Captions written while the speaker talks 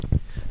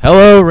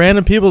Hello,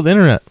 random people of the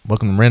internet.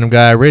 Welcome to Random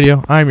Guy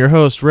Radio. I'm your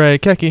host, Ray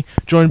Keki,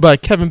 joined by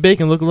Kevin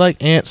Bacon, lookalike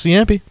Aunt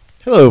Ciampi.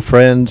 Hello,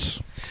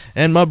 friends.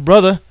 And my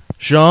brother,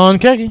 Sean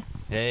Keki.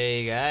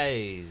 Hey,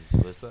 guys.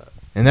 What's up?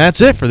 And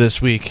that's it for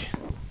this week.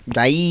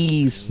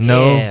 Guys.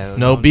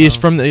 No beast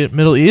from the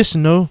Middle East,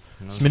 and no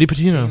Smitty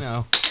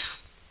Patino.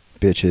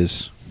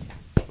 Bitches.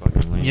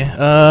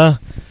 Yeah,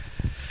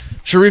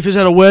 Sharif is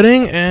at a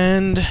wedding,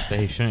 and That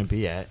he shouldn't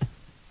be at.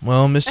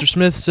 well, Mr.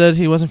 Smith said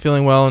he wasn't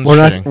feeling well and We're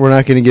shitting.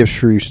 not going to give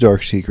Sharif's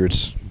dark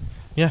secrets.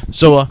 Yeah,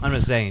 so I'm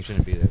just saying he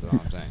shouldn't be there. That's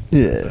all I'm saying.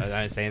 Yeah. I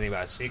didn't say anything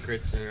about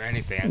secrets or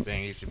anything. I'm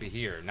saying he should be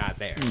here, not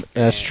there.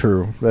 That's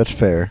true. That's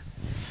fair.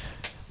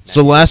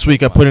 So last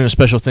week I put in a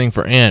special thing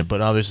for Ant, but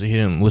obviously he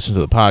didn't listen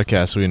to the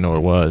podcast, so he didn't know what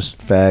it was.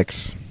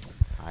 Facts.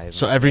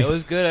 It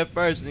was good at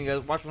first, and you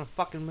guys watching a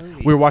fucking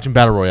movie. We were watching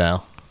Battle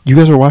Royale. You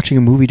guys were watching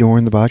a movie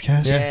during the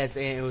podcast? Yes,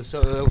 and it was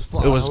It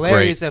was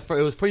hilarious at first.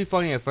 It was pretty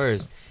funny at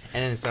first,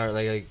 and then it started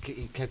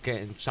he kept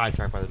getting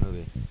sidetracked by the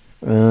movie.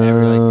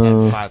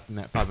 Every 5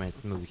 minutes,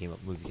 the movie came up.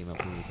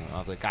 I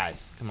was like,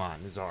 guys, come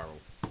on, this is horrible.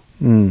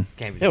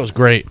 Can't be. It was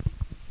great.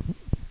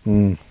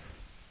 Mm.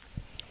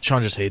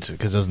 Sean just hates it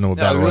because he doesn't know what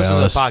No, Battle listen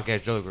Royale to the is.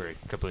 podcast. You'll agree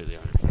completely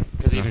on it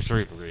because even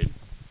Sharif agreed.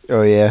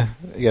 Oh, yeah?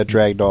 You got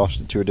dragged off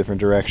to a different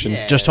direction.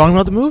 Yeah. Just talking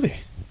about the movie.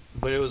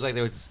 But it was like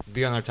they would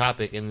be on their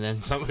topic, and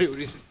then somebody would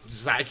just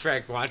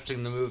sidetrack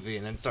watching the movie,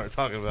 and then start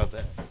talking about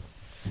that.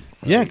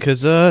 Yeah,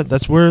 because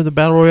that's where the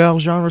Battle Royale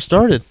genre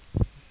started.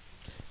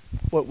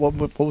 What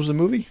was the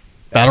movie?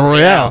 Battle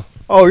Royale.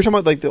 Oh, you're talking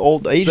about like the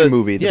old Asian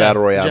movie, the yeah,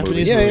 Battle Royale the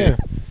movie. Japanese movie.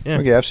 Yeah. Yeah.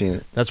 Okay, I've seen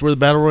it. That's where the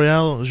Battle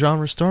Royale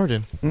genre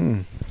started.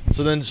 Mm.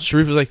 So then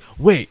Sharif was like,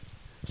 wait,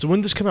 so when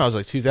did this come out? It was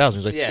like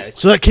 2000. He was like, Yeah.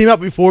 so that came out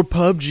before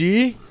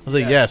PUBG? I was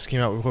like, Yeah. yes, it came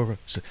out before.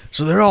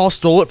 So they all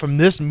stole it from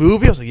this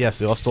movie? I was like, yes,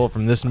 they all stole it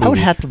from this movie. I would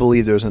have to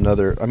believe there's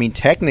another. I mean,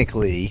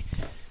 technically,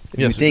 if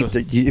Yes, you think it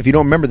that if you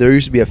don't remember, there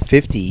used to be a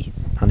 50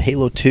 on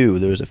Halo 2.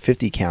 There was a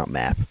 50 count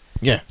map.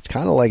 Yeah. It's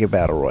kind of like a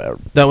battle royale.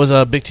 That was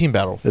a big team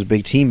battle. It was a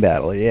big team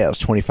battle. Yeah, it was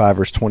 25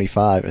 versus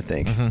 25, I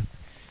think. Mm-hmm.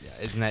 Yeah,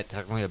 isn't that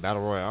technically a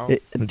battle royale?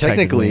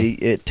 Technically,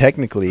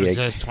 It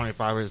says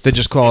 25. They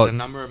just call it- a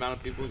number amount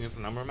of people against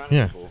a number amount of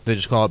Yeah, people. they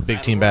just call it big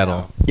Battle team Royale.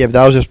 battle. yeah, but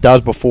that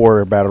was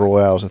before battle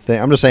royale was a thing.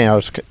 I'm just saying, I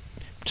was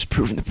just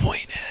proving the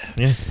point.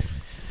 Yeah.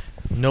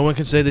 No one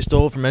can say they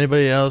stole it from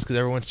anybody else because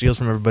everyone steals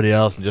from everybody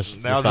else and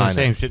just They all do the refine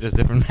same it. shit. There's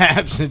different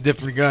maps and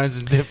different guns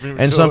and different.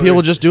 And some swords.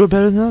 people just do it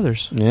better than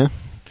others. Yeah,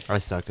 I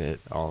sucked at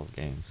all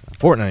games.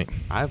 Fortnite.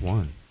 I've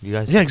won. You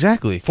guys? Yeah,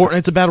 exactly.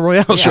 Fortnite's a battle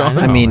royale, Yeah, Sean.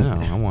 I mean-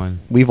 I won.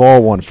 we've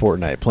all won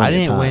Fortnite plenty I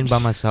didn't of win times. by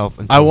myself.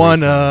 Until I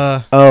won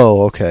recently.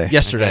 Oh, okay.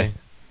 yesterday. Okay?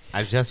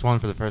 I just won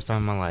for the first time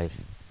in my life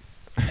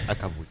a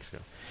couple weeks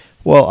ago.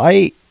 Well,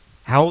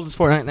 How old is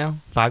Fortnite now?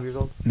 5 years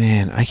old?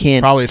 I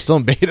can't. Probably it's still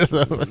in beta,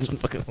 though. That's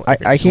fucking I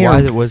hilarious.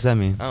 can't. What does that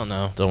mean? I don't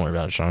know. Don't worry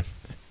about it, Sean.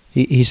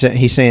 He's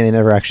saying they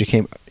never actually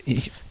came.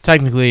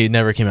 Technically, it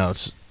never came out.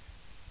 It's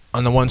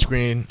on the one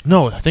screen.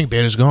 No, I think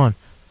beta's gone.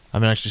 I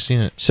haven't actually seen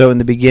it. So in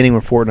the beginning,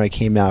 when Fortnite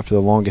came out, for the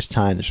longest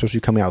time, they're supposed to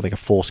be coming out with like a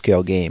full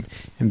scale game,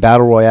 and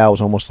battle royale was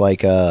almost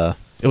like It was an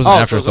So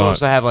it's supposed afterthought.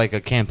 to have like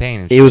a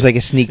campaign. And it was like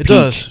a sneak It peek.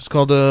 does. It's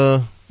called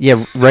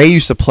Yeah, Ray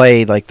used to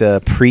play like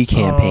the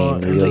pre-campaign. where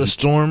Into he, the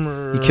Storm.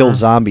 Or... he killed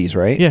zombies,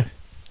 right? Yeah,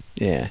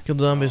 Yeah. killed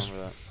zombies.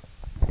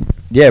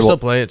 Yeah. I Well, still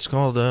play it. It's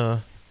called. I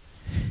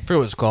forget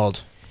what it's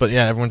called. But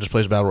yeah, everyone just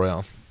plays battle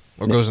royale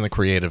or goes in the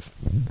creative.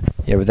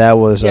 yeah, but that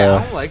was. Yeah,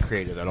 I don't like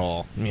creative at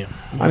all. Yeah.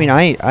 I mean,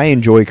 I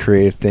enjoy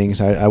creative things.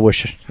 I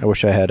wish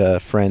I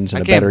had friends in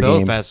I a can't better build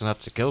game. fast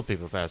enough to kill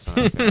people fast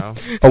enough. You know?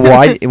 Oh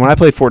well, when I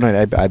played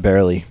Fortnite, I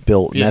barely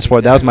built. And Yeah, that's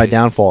why that was my exactly.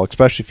 downfall,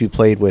 especially if you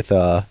played with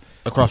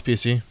Across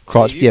PC.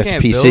 cross. You Yeah,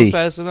 can't PC. build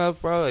fast enough,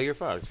 bro. Like, you're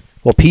fucked.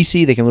 Well,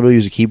 PC they can literally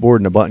use a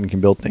keyboard and a button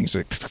can build things.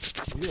 Like,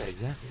 Yeah,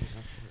 exactly.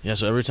 Yeah,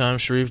 so every time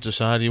Sharif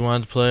decided he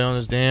wanted to play on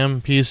his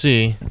damn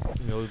PC.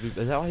 You know,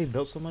 is that why he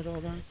built so much all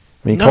the time?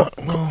 I mean, No,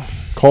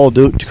 Call of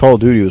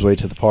Duty was late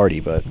to the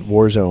party, but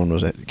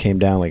Warzone came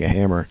down like a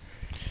hammer.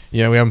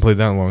 yeah, we haven't played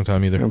that in a long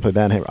time I either. haven't played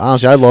that in a hammer.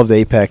 Honestly, I loved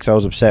Apex. I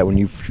was upset when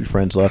your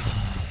friends left.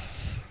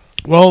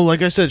 Well,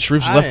 like I said,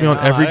 Sharif's left me on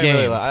every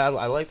game. I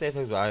like the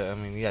Apex, but I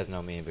mean, you guys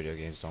know me in video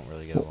games don't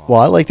really get along.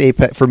 Well, I liked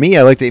Apex. For me,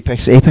 I liked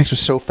Apex. Apex was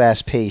so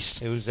fast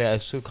paced. It was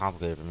too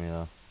complicated for me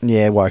though.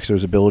 Yeah, why? Because there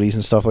was abilities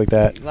and stuff like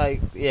that.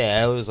 Like,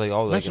 yeah, it was like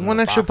all That's like in one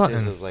the extra boxes.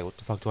 button. It was like, what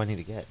the fuck do I need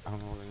to get? I don't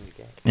know what I need to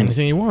get.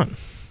 Anything you want.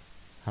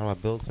 How do I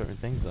build certain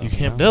things though? You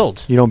can't know?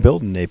 build. You don't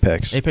build in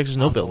Apex. Apex is I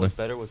no don't know building. what's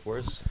better, what's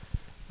worse.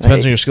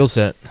 Depends on your skill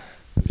set.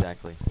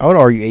 Exactly. I would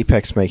argue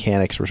Apex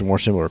mechanics were more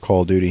similar to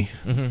Call of Duty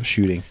Mm-hmm.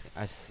 shooting.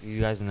 You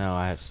guys know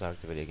I have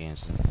sucked at video games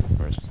since the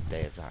first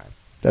day of time.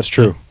 That's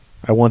true.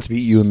 I once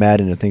beat you in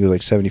Madden. I think it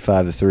was like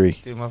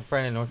 75-3. Dude, my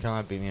friend in North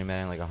Carolina beat me in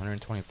Madden like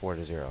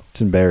 124-0.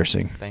 It's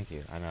embarrassing. Thank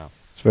you. I know.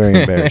 It's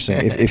very embarrassing.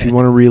 If you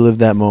want to relive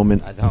that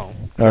moment, I don't.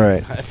 All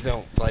right. I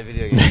don't play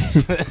video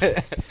games.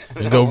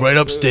 You go right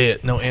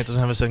upstairs. No, Ant doesn't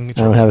have a second I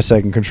controller. don't have a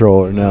second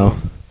controller. No.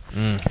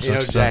 You know,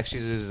 Sucks. Jax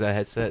uses that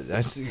headset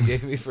that you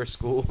gave me for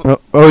school.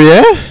 Oh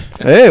yeah.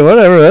 Hey,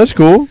 whatever. That's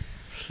cool.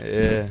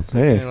 Yeah. So,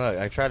 Hey. I mean, look,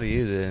 I tried to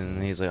use it,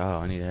 and he's like, "Oh,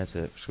 I need a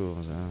headset for school." I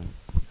was like,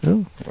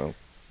 Oh, well,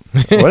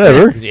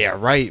 whatever. yeah,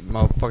 right.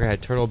 Motherfucker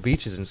had Turtle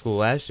Beaches in school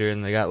last year,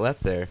 and they got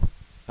left there.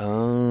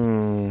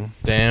 Oh,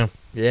 Damn.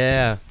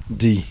 Yeah.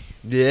 D.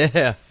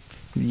 Yeah.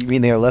 You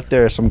mean they got left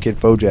there? Or some kid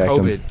fojacked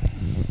COVID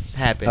them. just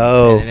happened.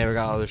 Oh. And they never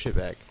got all their shit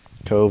back.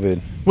 COVID.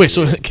 Wait,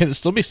 so can it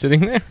still be sitting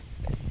there?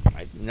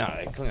 No,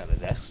 they clean out the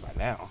desks by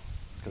now.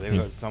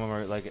 Because some of them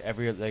are like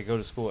they go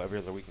to school every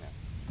other week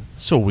now.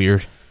 So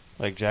weird.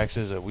 Like Jax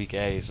is a week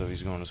A, so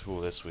he's going to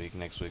school this week.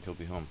 Next week he'll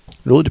be home. It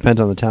really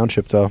depends on the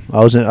township, though. I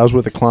was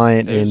with a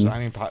client in. I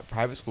mean,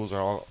 private schools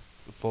are all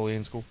fully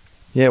in school.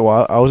 Yeah,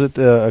 well, I was at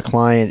a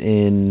client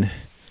in.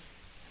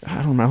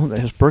 I don't know.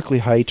 It was Berkeley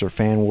Heights or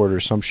Fanwood or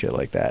some shit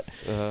like that.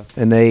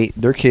 And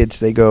their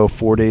kids, they go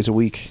 4 days a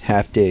week,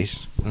 half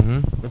days. Mm-hmm.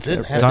 That's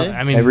it. Half Down- day?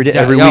 I mean, Every day-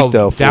 yeah, every yo, week,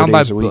 though, 4 down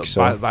days by, a week,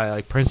 so. by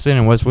like Princeton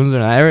and West Windsor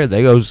and that area,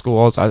 they go to school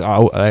all the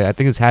time. I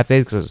think it's half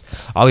days because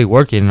I'll be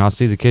working and I'll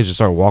see the kids just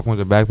start walking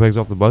with their backpacks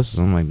off the buses.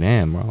 I'm like,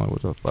 damn, bro, like,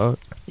 what the fuck?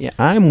 Yeah,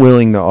 I'm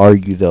willing to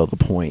argue, though, the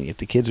point. If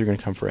the kids are going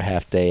to come for a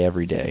half day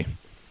every day,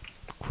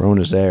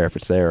 Corona's there if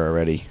it's there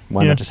already.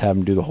 Why Yeah. not just have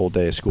them do the whole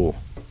day of school?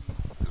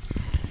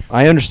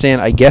 I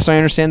understand. I guess I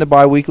understand the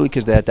bi-weekly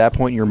because at that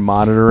point you're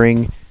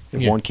monitoring. If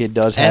Yeah. one kid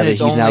does And have it,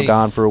 it's he's now only-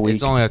 gone for a week.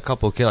 It's only a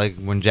couple kids. Like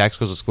when Jax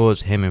goes to school,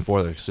 it's him and 4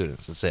 other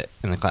students. That's it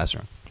in the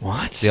classroom.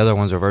 What? The other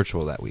ones are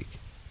virtual that week.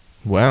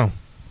 Wow.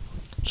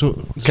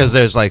 So Because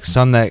there's like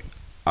some that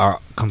are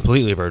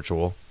completely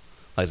virtual.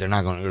 Like they're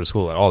not going to go to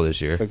school at all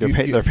this year. Like their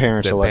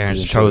parents Their elected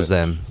parents into chose it.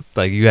 them.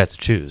 Like you have to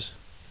choose.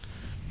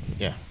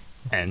 Yeah.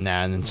 And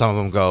then some of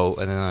them go,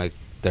 and then like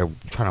they're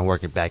trying to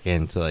work it back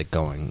into like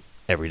going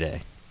every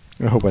day.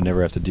 I hope I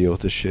never have to deal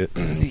with this shit.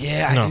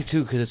 Yeah, I No. do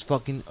too, because it's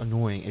fucking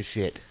annoying as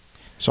shit.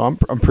 So I'm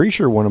pretty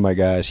sure one of my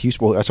guys. I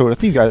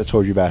think I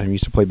told you about him. He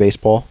used to play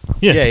baseball.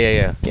 Yeah.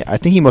 yeah. Yeah, I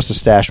think he must have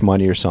stashed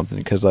money or something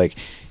because like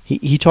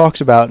he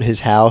talks about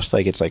his house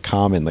like it's like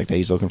common like that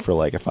he's looking for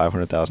like a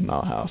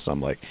 $500,000 house. I'm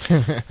like,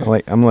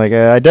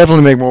 I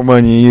definitely make more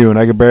money than you, and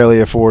I could barely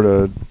afford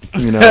a,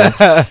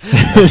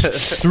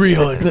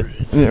 300.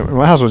 Yeah,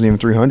 my house wasn't even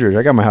 300.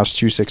 I got my house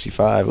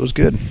 265. It was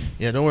good.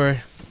 Yeah, don't worry.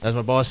 As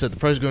my boss said, the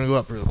price is going to go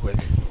up real quick.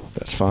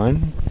 That's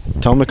fine.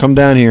 Tell him to come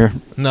down here.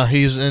 No,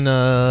 he's in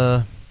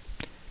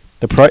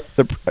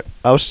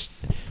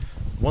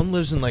one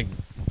lives in like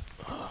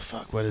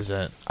what is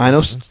that? I know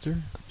Westminster?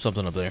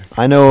 Something up there.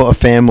 I know a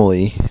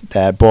family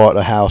that bought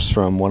a house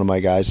from one of my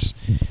guys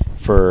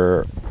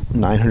for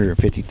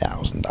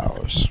 $950,000.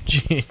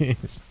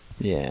 Jeez.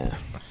 Yeah,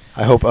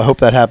 I hope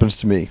that happens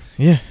to me.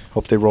 Yeah.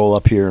 Hope they roll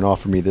up here and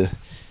offer me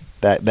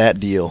that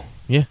deal.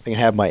 Yeah. I can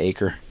have my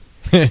acre.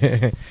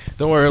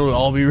 Don't worry, it'll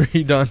all be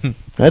redone.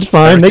 That's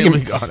fine. They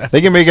Everything can will be gone.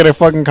 they can make it a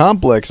fucking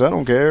complex. I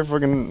don't care.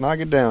 Fucking knock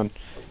it down.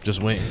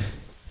 Just wait.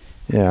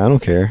 Yeah, I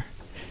don't care.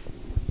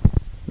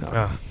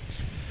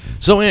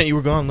 So, Ant, you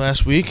were gone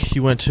last week.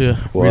 You went to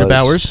Was. Rita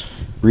Bowers.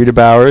 Rita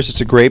Bowers.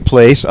 It's a great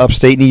place,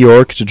 upstate New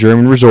York. It's a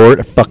German resort.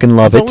 I fucking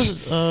love it.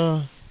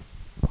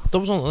 That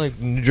was on like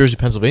New Jersey,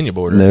 Pennsylvania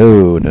border.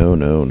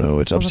 No.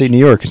 It's upstate New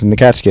York. It's in the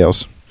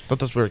Catskills. I thought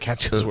that's where the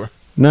Catskills were.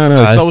 No.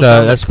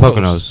 That's close.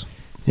 Poconos.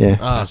 Yeah.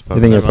 That's I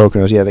think of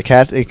Poconos. Yeah, the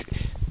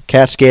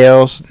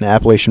Catskills and the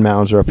Appalachian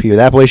Mountains are up here.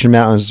 The Appalachian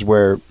Mountains is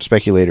where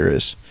Speculator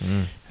is.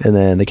 Mm. And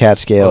then the Well,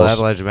 Catskills.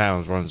 Appalachian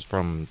Mountains runs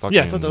from fucking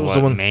Yeah, I thought that was the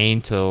one-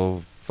 Maine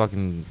till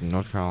fucking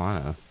North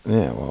Carolina.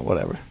 Yeah, well,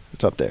 whatever.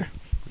 It's up there.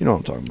 You know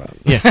what I'm talking about.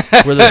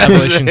 Yeah, we're the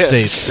Appalachian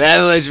states. The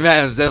Appalachian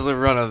Mountains definitely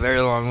run a very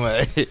long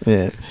way.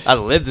 Yeah. I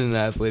lived in the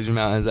Appalachian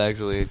Mountains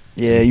actually.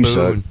 Yeah, you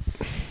suck.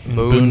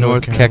 Boone,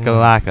 North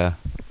Kakalaka.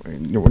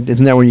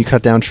 Isn't that when you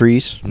cut down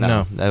trees?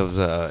 No. That was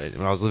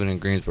when I was living in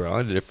Greensboro. I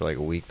only did it for like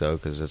a week though,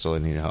 because that's all I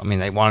needed help. I mean,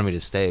 they wanted me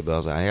to stay, but I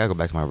was like, I gotta go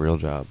back to my real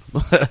job.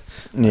 Yeah.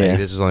 Like,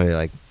 this is only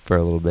like for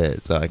a little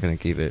bit, so I couldn't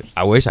keep it.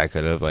 I wish I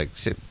could have like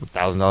shit,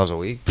 $1,000 a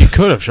week. You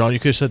could have, Sean. You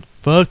could have said,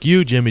 "Fuck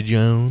you, Jimmy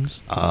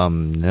Jones."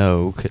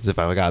 No, because if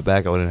I got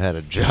back, I wouldn't have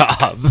had a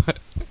job.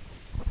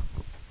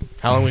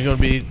 How long were you going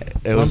to be?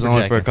 It was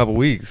only for a lumberjacking? couple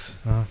weeks.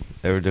 Oh.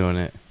 They were doing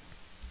it.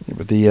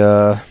 But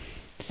the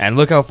And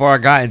look how far I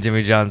got in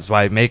Jimmy John's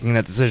by making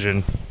that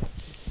decision.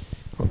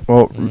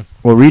 well,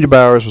 Rita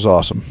Bowers was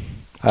awesome.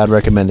 I'd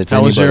recommend it to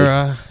How was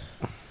anybody. your?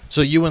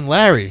 So you and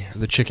Larry are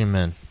the chicken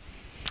men.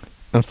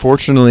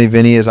 Unfortunately,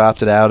 Vinny has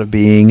opted out of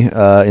being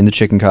in the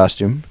chicken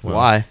costume.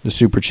 Why? The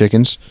super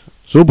chickens.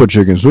 Super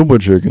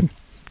chicken.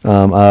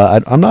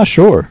 I'm not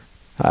sure.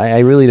 I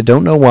really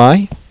don't know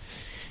why.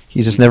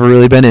 He's just never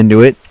really been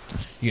into it.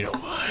 You know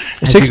why?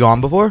 Has he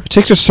gone before? It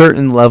takes a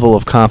certain level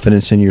of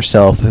confidence in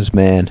yourself as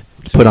man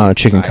to put on a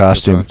chicken I can put on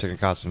costume. a chicken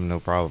costume, no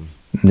problem.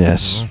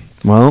 Yes.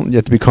 Well, you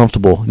have to be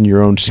comfortable in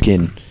your own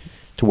skin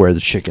to wear the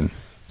chicken.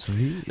 So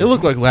he, It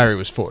looked like Larry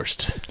was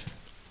forced.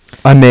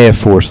 I may have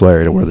forced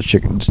Larry to wear the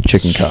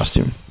chicken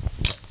costume.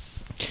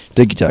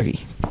 Diggy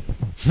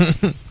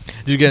Tuggy.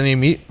 Did you get any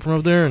meat from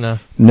up there or no?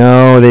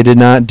 No, they did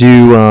not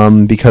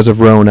do, because of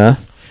Rona,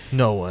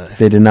 No way.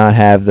 they did not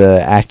have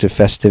the active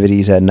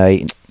festivities at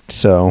night.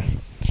 So,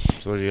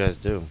 So what do you guys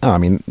do? I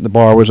mean, the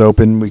bar was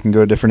open. We can go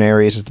to different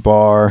areas at the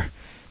bar.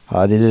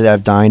 They did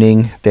have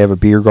dining. They have a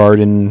beer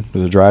garden.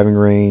 There's a driving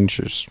range.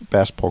 There's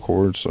basketball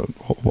courts. A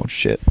whole bunch of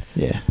shit.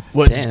 Yeah.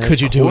 What Damn,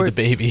 could you do with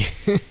the courts.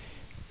 baby?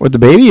 With the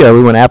baby,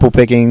 we went apple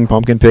picking,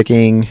 pumpkin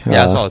picking.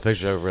 Yeah, I saw the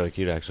pictures. They were really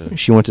cute, actually.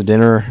 She went to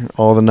dinner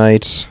all the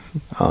nights.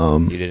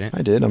 You didn't?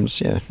 I did. I'm just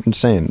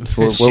saying.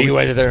 She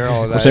went to dinner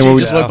all that. saying what She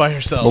we- just went by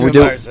herself. What we She do?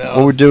 went by herself.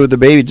 What we do with the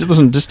baby?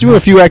 Just doing a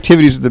few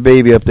activities with the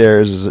baby up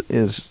there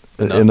is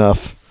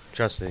enough.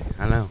 Trust me,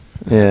 I know.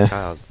 Yeah.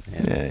 Child.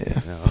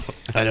 Yeah. No.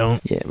 I don't.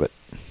 Yeah, but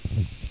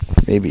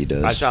maybe he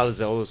does. My child is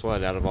the oldest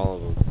one out of all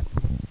of them.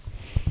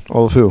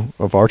 All of who?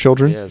 Of our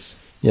children? Yes.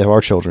 Yeah, of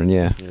our children.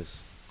 Yeah.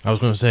 Yes. I was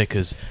going to say,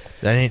 because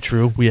that ain't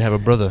true. We have a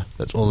brother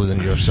that's older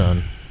than your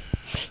son.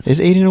 Is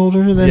Aiden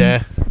older than?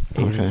 Yeah.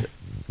 Okay. He's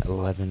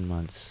 11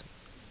 months.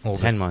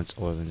 Older. 10 months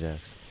older than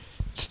Jax.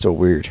 It's still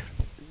weird.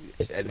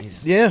 And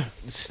he's Yeah.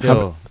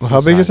 still. How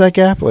big is that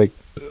gap? Like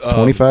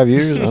 25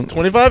 years?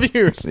 25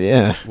 years.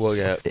 Yeah. Well,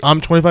 yeah. I'm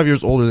 25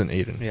 years older than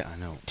Aiden. Yeah, I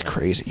know. It's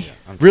crazy.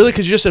 I'm Really?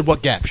 Because you just said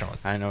what gap, Sean?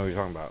 I know what you're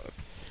talking about.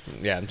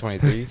 Yeah, I'm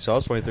 23. So I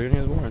was 23 when he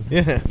was born.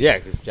 Yeah. Yeah,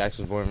 because Jax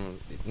was born.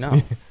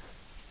 No.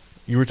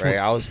 You were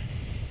Right,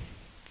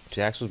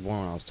 Jax was born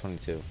when I was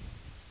 22.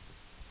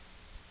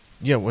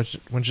 Yeah, when's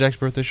Jack's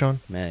birthday, Sean?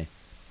 May.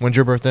 When's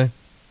your birthday?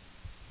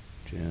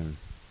 June.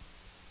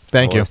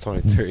 Thank I you. was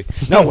 23.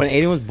 No, when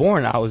Aiden was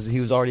born, he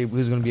was going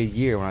to be a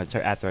year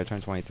after I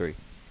turned 23.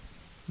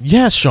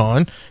 Yes,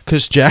 Sean,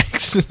 because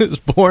Jax was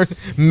born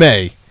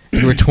May.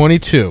 You were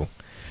 22.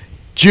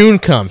 June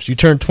comes. You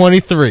turn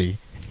 23.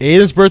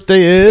 Aiden's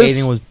birthday is...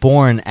 Aiden was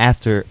born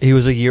after he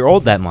was a year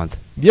old that month.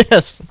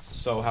 Yes.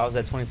 So how is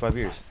that 25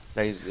 years?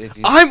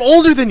 I'm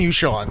older than you,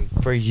 Sean.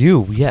 For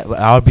you, yeah.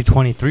 I would be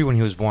 23 when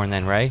he was born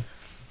then, right?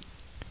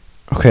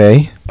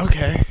 Okay.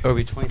 Okay. Or it would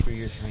be 23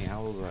 years for me.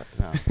 How old was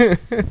I?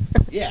 No.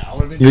 Yeah, I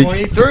would have You-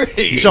 been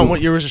 23. Sean,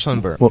 what year was your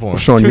son born? Well,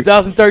 Sean,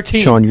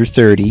 2013. Sean, you're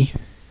 30.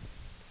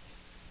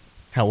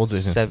 How old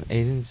is he?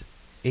 Aiden's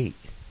 8.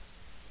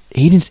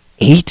 Aiden's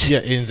 8?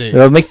 Yeah, Aiden's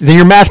 8. Then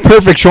your math's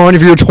perfect, Sean,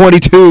 if you're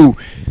 22.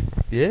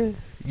 Yeah.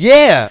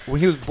 Yeah, when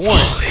he was born.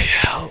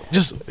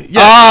 Just... Yeah.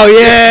 Oh,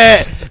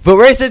 yeah. But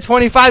Ray said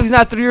 25. He's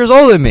not 3 years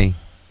older than me.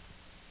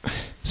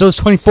 So it's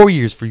 24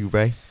 years for you,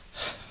 Ray.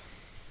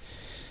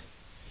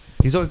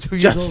 He's only 2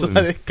 years Just older let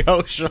than me. it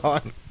go,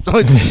 Sean. He's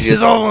only 2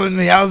 years older than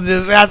me. How's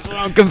this? That's why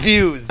I'm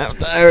confused.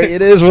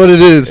 It is what it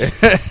is.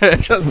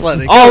 Just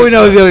let it go. All we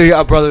know is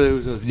a brother who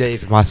was the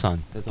age of my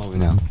son. That's all we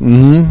know.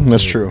 Mm-hmm.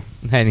 That's true.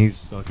 And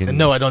he's fucking... And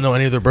no, I don't know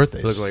any of their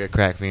birthdays. He looks like a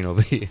crack fiend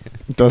over here.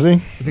 Does he?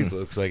 He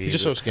looks like He's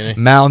just so skinny.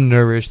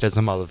 malnourished as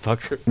a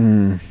motherfucker.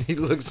 Mm. He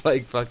looks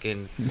like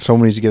fucking...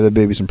 Someone needs to give the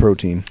baby some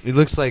protein. He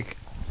looks like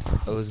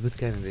Elizabeth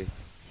Kennedy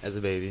as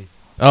a baby.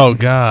 Oh,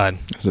 God.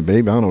 As a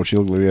baby? I don't know what she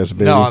looked like as a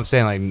baby. No, I'm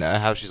saying like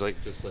how she's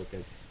like just like a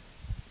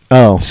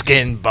Oh,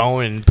 skin,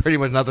 bone, and pretty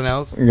much nothing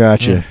else.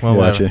 gotcha. Well,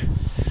 Gotcha.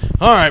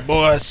 All right,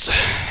 boys.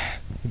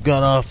 We've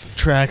gone off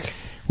track.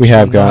 We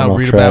have Know gotten how off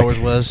Rita track. Bowers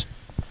was.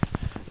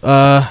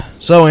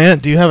 So,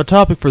 Ant, do you have a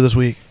topic for this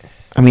week?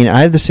 I mean,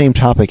 I have the same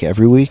topic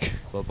every week.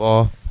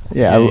 Football.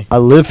 Yeah, Okay. I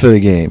live for the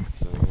game.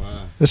 So,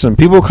 Listen,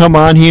 people come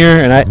on here,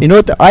 and you know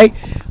what?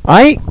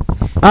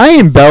 I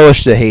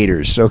embellish the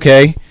haters.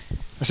 Okay,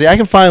 see, I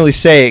can finally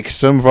say it because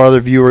some of our other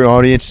viewer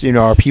audience,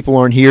 our people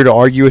aren't here to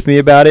argue with me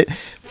about it.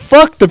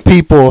 Fuck the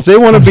people. If they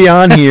want to be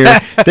on here,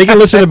 they can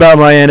listen about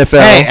my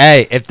NFL.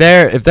 hey, if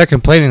they're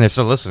complaining, they're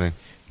still listening.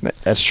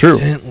 That's true.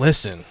 Didn't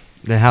listen.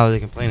 Then how are they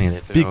complaining?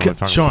 If they don't know what we're Because,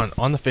 talking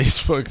Sean, on the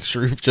Facebook,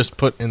 Sharif just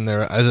put in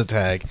there as a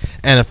tag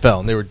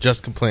NFL, and they were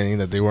just complaining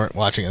that they weren't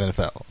watching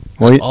NFL.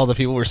 Well, That's all the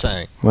people were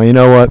saying. Well, you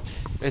know what? about.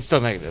 It's still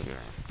negative.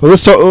 But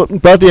let's talk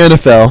about the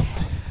NFL.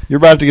 You're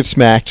about to get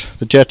smacked.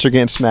 The Jets are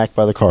getting smacked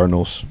by the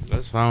Cardinals.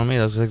 That's fine with me.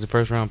 That's like the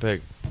first round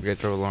pick. We get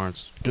Trevor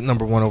Lawrence. Good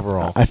number 1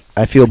 overall.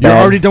 I feel You're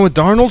bad. already done with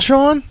Darnold,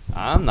 Sean?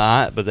 I'm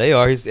not, but they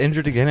are. He's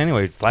injured again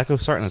anyway.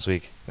 Flacco's starting this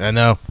week. I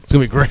know. It's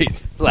going to be great.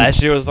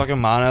 Last year was fucking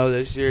mono.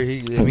 This year,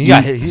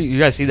 you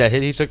guys see that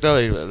hit he took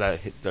though? That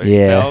hit, he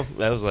Yeah. fell?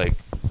 That was like.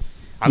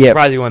 I'm Yeah.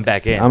 surprised he went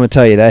back in. I'm gonna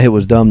tell you that hit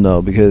was dumb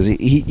though because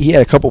he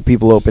had a couple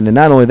people open, and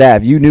not only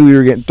that, if you knew you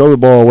were getting throw the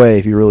ball away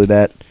if you really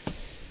that.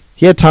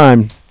 He had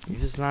time.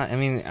 He's just not. I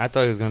mean, I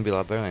thought he was going to be a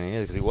lot better than he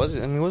is because he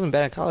wasn't. I mean, he wasn't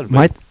bad at college. But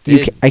My, he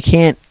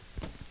did-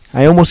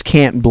 I almost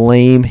can't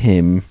blame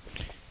him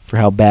for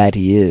how bad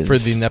he is. For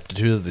the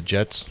ineptitude of the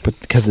Jets. but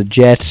because the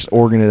Jets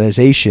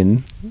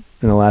organization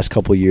in the last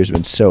couple of years have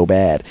been so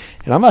bad,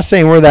 and I'm not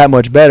saying we're that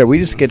much better. We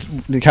just get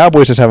the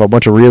Cowboys just have a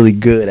bunch of really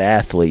good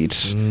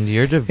athletes.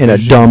 Your division in a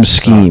dumb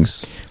scheme.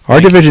 sucks. Our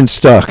division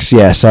sucks.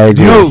 Yes, I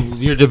agree. No,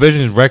 your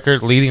division's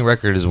leading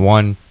record is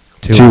 1-2.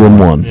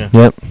 2-1. Yeah.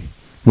 Yep.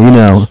 We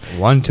know.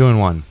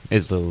 1-2-1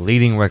 is the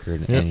leading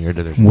record Yep. in your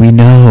division. We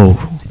know.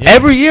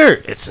 Every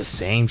year, it's the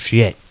same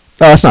shit.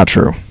 Oh, that's not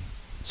true.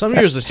 Some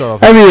years they start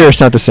off. Every year it's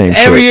not the same.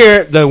 Every shit.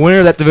 year, the winner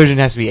of that division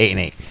has to be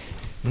 8-8.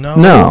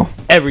 No.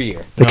 Every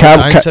year. The No, Cow-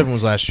 9-7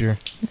 was last year.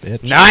 Bitch.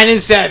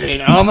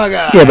 9-7. Oh my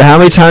god. Yeah, but how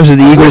many times have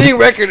the Eagles? Winning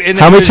record in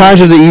the How many division times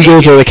have the is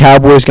Eagles or the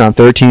Cowboys gone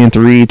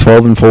 13-3,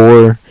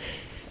 12-4?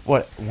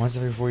 What? Once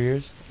every 4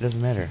 years? It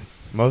doesn't matter.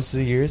 most of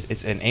the years,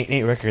 it's an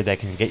 8-8 record that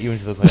can get you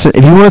into the playoffs. Listen,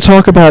 if you want to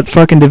talk about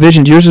fucking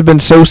divisions, yours has been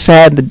so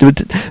sad.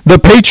 The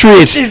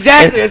Patriots,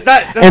 Exactly. It's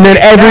not. and then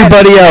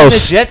everybody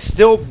else. The Jets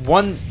still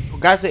won.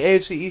 Got the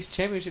AFC East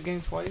championship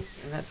game twice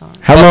in that time.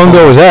 How long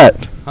ago was that?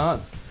 Huh?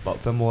 About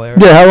Fimble era.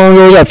 Yeah, how long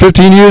ago was that?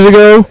 15 years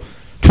ago?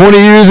 20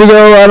 years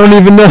ago? I don't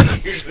even know.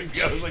 Years ago,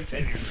 it was like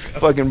 10 years ago.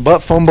 Fucking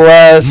butt fumble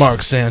ass.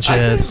 Mark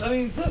Sanchez.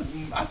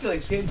 I feel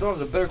like Sam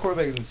Darnold's a better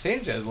quarterback than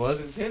Sanchez was,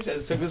 and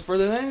Sanchez took us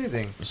further than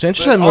anything.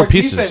 Sanchez But had more our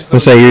pieces. defense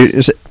Let's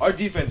say our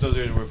defense those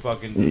years were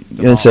fucking.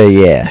 you're gonna say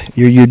yeah.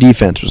 Your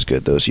defense was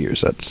good those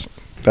years.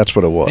 That's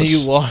what it was. And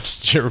you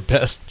lost your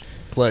best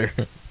player.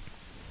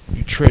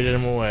 You traded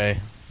him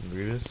away.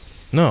 Revis?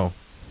 No.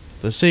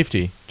 The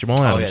safety, Jamal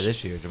Adams. Oh yeah,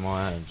 this year Jamal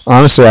Adams.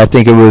 Honestly, I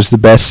think it was the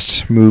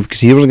best move because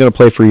he wasn't going to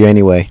play for you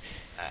anyway.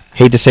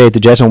 Hate to say it, the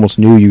Jets almost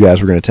knew you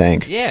guys were going to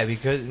tank. Yeah,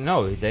 because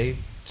they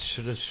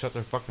should have shut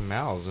their fucking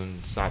mouths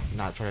and stopped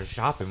not trying to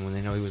shop him when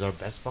they know he was our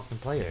best fucking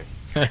player.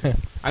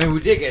 I mean, we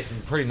did get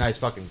some pretty nice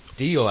fucking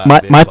deal out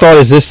of it. My thought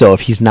is this though: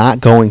 if he's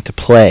not going to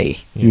play,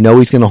 you know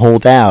he's going to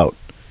hold out.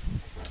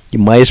 You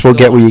might as well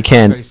get where you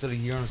can. He's still a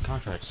year on his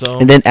contract. So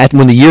And then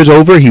when the year's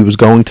over, he was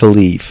going to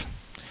leave.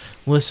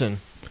 listen,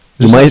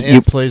 You this might- man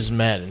you- plays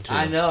Madden too.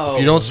 I know.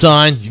 If you don't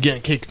sign, you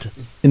get kicked.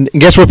 And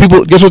guess what?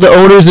 Guess what the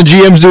owners and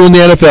GMs do in the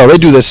NFL? They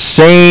do the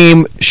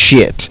same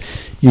shit.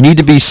 You need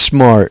to be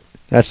smart.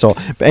 That's all.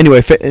 But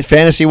anyway,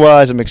 fantasy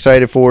wise, I'm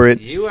excited for it.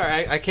 You are.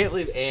 I can't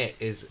believe Ant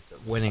is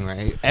winning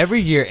right.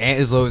 Every year, Ant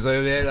is always like,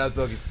 man, I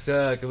fucking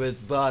suck. I'm at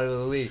the bottom of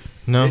the league.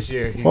 No, This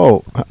year, he's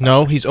Whoa.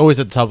 no, he's always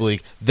at the top of the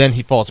league. Then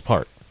he falls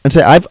apart. I'd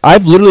say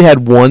I've literally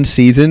had one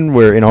season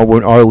where in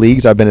our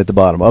leagues I've been at the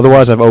bottom.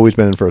 Otherwise, I've always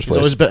been in first He's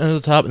always place. been at the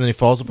top, and then he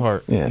falls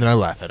apart. Yeah. And then I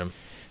laugh at him.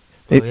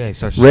 Oh, yeah, he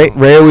starts Ray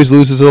strong. always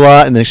loses a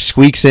lot and then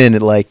squeaks in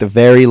at like the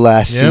very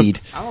last Yep. seed.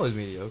 I'm always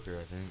mediocre,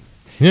 I think.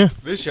 Yeah.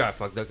 This year I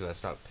fucked up because I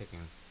stopped picking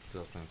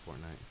because I was playing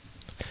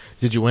Fortnite.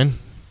 Did you win?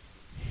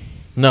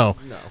 No.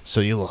 No.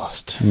 So you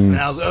lost. And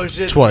I was, oh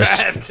shit. Twice.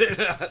 drafted.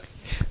 I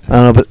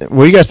don't know, but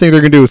what do you guys think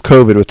they're gonna do with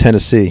COVID with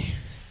Tennessee?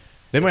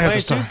 They might have to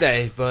Playing start.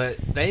 Tuesday, but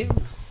they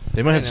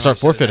They might have to start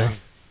forfeiting.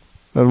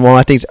 Well,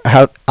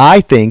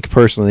 I think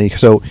personally.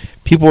 So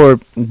people are,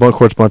 of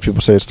course, a bunch of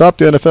people say stop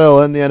the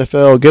NFL, end the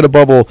NFL, get a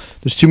bubble.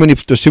 There's too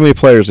many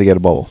players to get a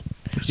bubble.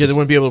 Yeah, they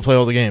wouldn't be able to play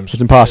all the games.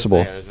 It's impossible.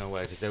 Yeah, there's no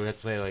way because they would have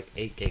to play like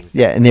 8 games.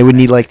 Yeah, and they would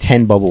need like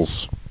 10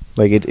 bubbles.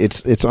 Like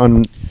it's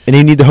and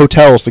they need the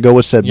hotels to go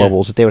with said Yeah.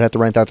 bubbles that they would have to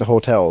rent out to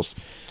hotels.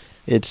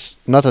 It's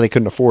not that they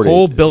couldn't afford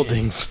Whole it.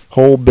 buildings.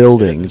 Whole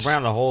buildings.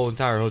 Around the whole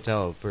entire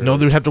hotel for No,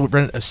 they would have to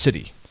rent a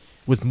city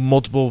with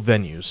multiple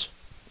venues.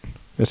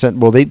 Well,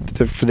 for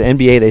the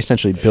NBA, they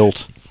essentially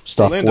built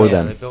stuff Orlando. for Yeah,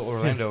 them. they built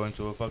Orlando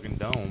into a fucking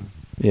dome.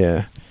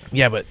 Yeah,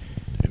 Yeah, but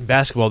in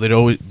basketball, they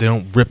don't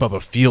rip up a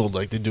field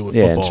like they do with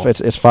yeah. football.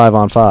 It's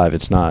 5-on-5.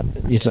 It's not.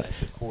 It's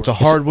It's a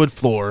hardwood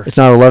floor. It's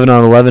not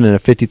 11-on-11 and a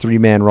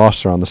 53-man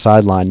roster on the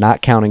sideline,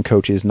 not counting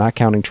coaches, not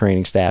counting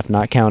training staff,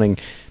 not counting.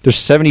 There's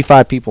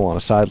 75 people on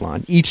a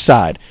sideline, each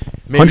side.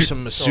 Maybe 100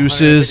 some So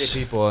 150 masseuses.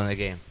 people in the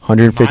game.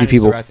 150 Minus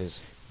people,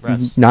 The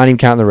refs. not even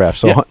counting the refs.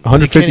 So Yeah, you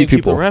 150 can't even keep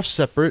people. the refs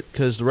separate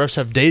because the refs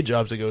have day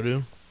jobs to go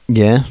to.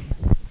 Yeah,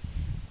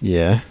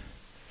 yeah,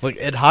 Like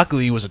Ed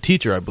Hockley was a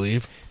teacher, I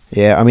believe.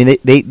 yeah. I mean,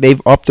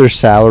 they've upped their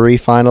salary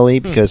finally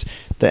because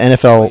the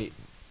NFL. Wait,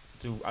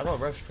 dude, I thought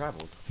refs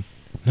traveled.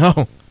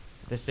 No,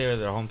 They stay at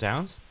their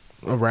hometowns.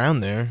 around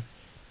there.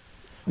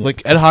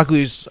 Like Ed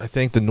Hockley's, I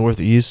think, the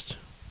Northeast.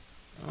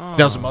 Oh.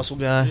 That was a muscle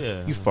guy.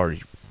 Yeah. You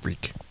farty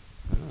freak.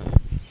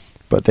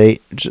 But they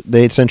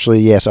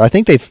essentially So I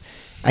think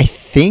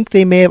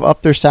they may have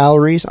upped their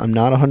salaries. I'm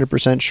not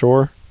 100%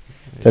 sure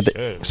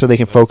so they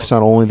can focus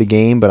on only the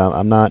game. But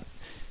I'm not.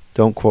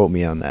 Don't quote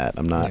me on that.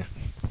 I'm not.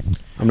 Yeah.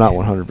 I'm not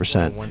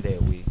 100%. One day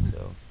a week,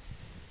 so.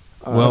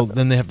 Well,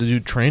 then they have to do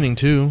training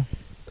too.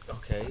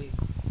 Okay.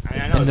 I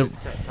mean, I know And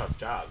it's a tough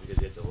job because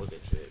you have to look at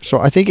shit. So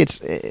I think it's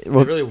They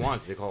well, really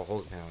want to call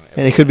hold count.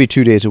 and it could be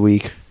 2 days a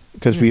week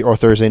because or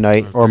Thursday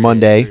night or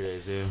Monday. 3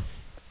 days, yeah. It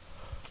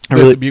They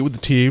really- have to be with the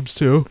teams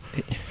too.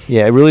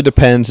 Yeah, it really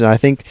depends, and I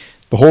think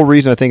the whole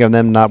reason I think of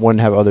them not wanting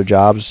to have other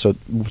jobs so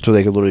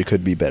they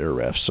could be better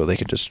refs, so they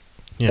could just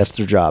Yeah. that's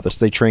their job. That's what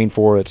they train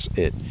for. It's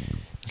it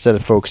instead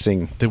of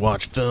focusing They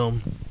watch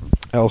film.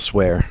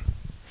 elsewhere.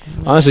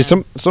 Honestly,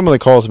 some of the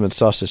calls have been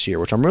sus this year,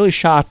 which I'm really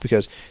shocked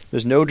because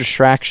there's no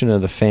distraction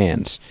of the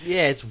fans.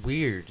 Yeah, it's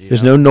weird.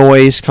 There's no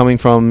noise coming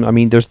from. I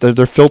mean, they're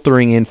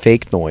filtering in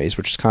fake noise,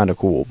 which is kind of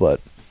cool, but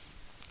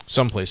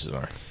Some places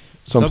are.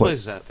 some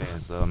places have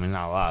fans, though. I mean,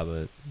 not a lot,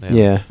 but they have,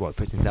 Yeah. what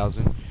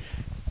 15,000?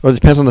 Well, it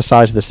depends on the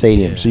size of the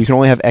stadium. Yeah. So you can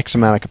only have X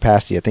amount of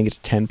capacity. I think it's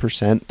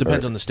 10%.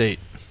 Depends on the state.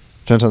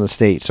 Depends on the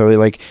state. So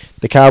like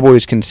the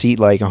Cowboys can seat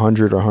like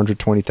 100 or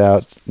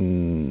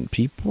 120,000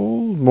 people,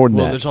 more than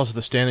Well, that. there's also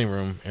the standing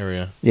room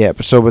area. Yeah,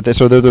 but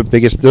they're the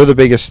biggest. They're the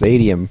biggest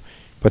stadium,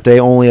 but they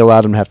only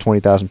allowed them to have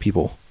 20,000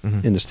 people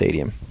Mhm. in the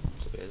stadium.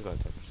 So it's about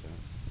 10%.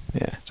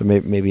 Yeah, so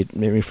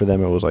maybe for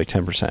them it was like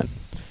 10%.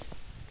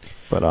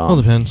 But All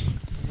depends.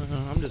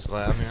 I'm just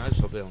glad. I mean, I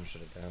just hope they don't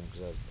shut it down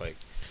because like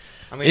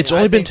I mean, It's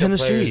only been think the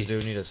Tennessee. players do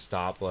need to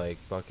stop like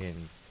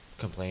fucking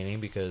complaining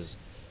because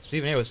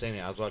Stephen A. was saying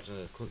it. I was watching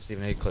the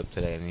Stephen A. clip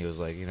today, and he was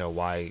like,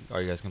 why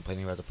are you guys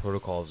complaining about the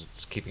protocols?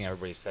 It's keeping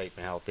everybody safe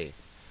and healthy.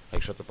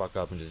 Like, shut the fuck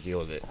up and just deal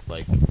with it.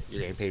 Like,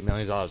 you're getting paid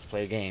millions of dollars to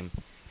play a game,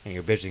 and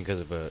you're bitching because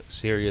of a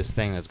serious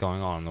thing that's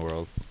going on in the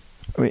world.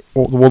 I mean,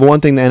 well, the one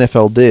thing the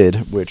NFL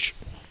did, which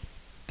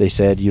they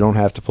said you don't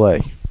have to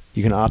play.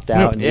 You can opt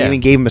out, and they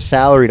even gave him a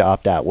salary to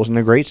opt out. Wasn't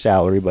a great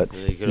salary, but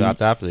You could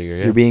opt out for the year,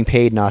 yeah. you're being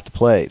paid not to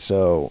play.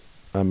 So,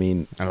 I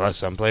mean, Unless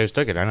some players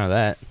took it, I know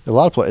that. a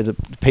lot of players. The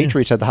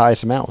Patriots had the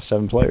highest amount with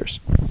 7 players.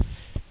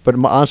 But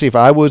honestly, if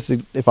I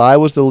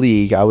was the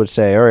league, I would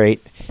say, all right,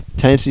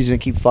 Tennessee's gonna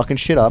keep fucking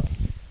shit up.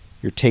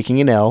 You're taking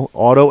an L,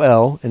 auto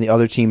L, and the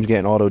other team's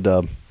getting auto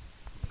dub.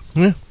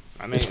 Yeah.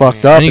 I mean, It's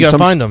fucked up. And you and gotta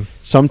find them.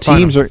 Some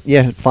teams are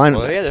fine.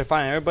 Well, yeah, they're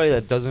finding everybody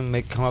that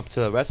doesn't come up to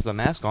the ref with the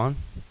mask on.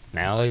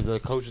 Now, like, the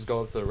coaches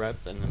go up to the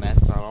ref and the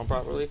mask's not on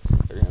properly,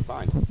 they're going to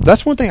fine.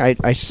 That's one thing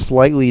I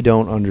slightly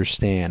don't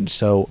understand.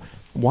 So,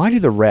 why do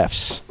the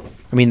refs,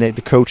 I mean, the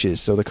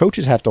coaches, so the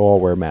coaches have to all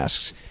wear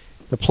masks.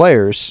 The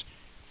players,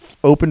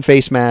 open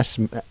face masks,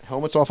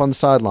 helmets off on the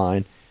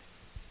sideline,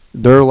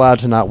 they're allowed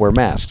to not wear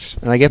masks.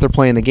 And I get they're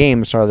playing the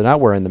game, so they're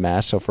not wearing the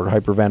mask, so for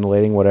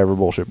hyperventilating, whatever,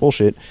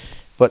 bullshit.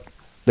 But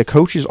the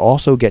coaches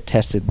also get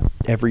tested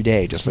every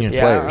day, just like the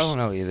players. I don't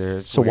know either.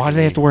 It's So weird why do to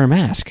they me. have to wear a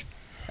mask?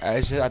 I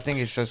think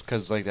it's just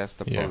because, like, that's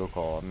the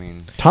protocol. I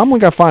mean, Tomlin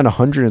got fined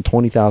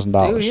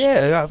 $120,000. dude,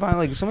 yeah, they got fined.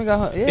 Like, somebody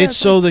got. Yeah, It's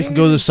so they can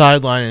go to the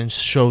sideline and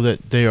show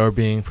that they are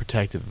being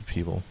protective of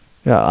people.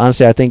 Yeah,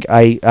 honestly, I think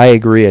I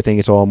agree. I think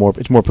it's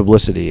more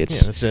publicity. Yeah,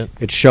 It's that's it.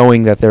 it's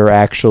showing that they're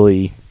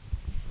actually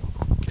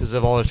because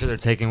of all the shit they're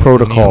taking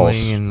Protocols. with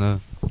the kneeling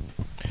and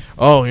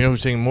Oh, you know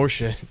who's taking more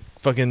shit?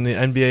 Fucking the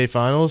NBA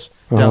Finals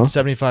down Uh-huh.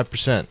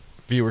 75%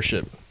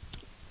 viewership.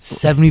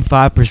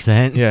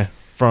 75%. Yeah,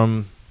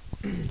 from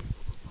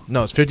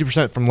it's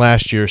 50% from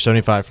last year,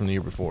 75 from the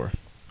year before.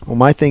 well.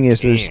 My thing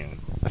is,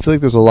 I feel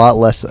like there's a lot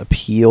less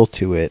appeal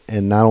to it,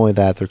 and not only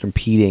that, they're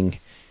competing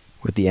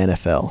with the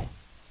NFL.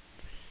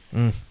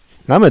 Mm.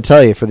 And I'm going to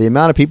tell you, for the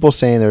amount of people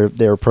saying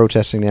they're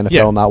protesting the NFL,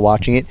 Yeah. not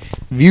watching it,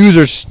 views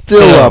are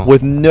still Yeah. up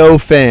with no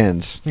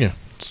fans. Yeah,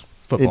 it's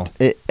football.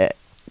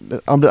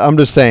 I'm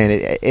just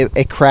saying,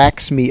 it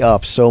cracks me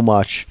up so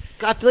much.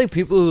 I feel like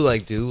people who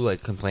do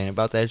complain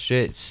about that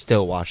shit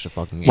still watch the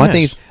fucking game. My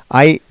thing is,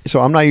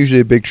 I'm not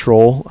usually a big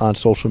troll on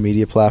social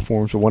media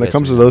platforms, but when it Yes,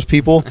 comes to we those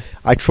people,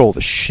 I troll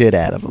the shit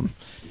out of them.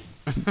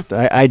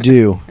 I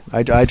do.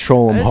 I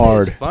troll them It's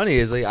hard. funny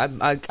is like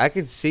I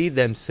could see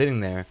them sitting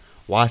there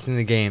watching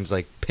the games,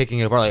 like picking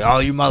it apart, like, oh,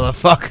 you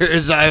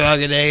motherfuckers, I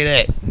fucking hate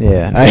it.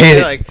 Yeah, I hate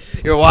it. Like,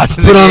 you're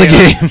watching Put the on the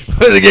game. game.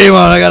 Put the game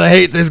on. I gotta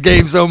hate this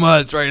game so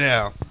much right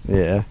now.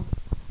 Yeah.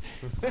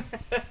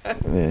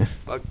 Yeah.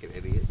 Fucking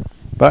idiot.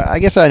 But I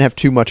guess I didn't have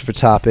too much of a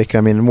topic.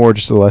 I mean, more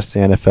just the less the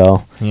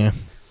NFL. Yeah.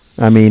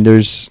 I mean,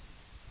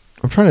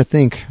 I'm trying to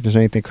think if there's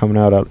anything coming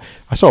out.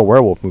 I saw a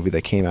werewolf movie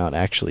that came out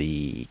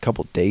actually a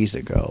couple days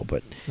ago,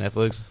 but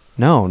Netflix.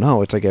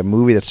 no, it's like a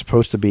movie that's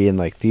supposed to be in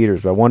like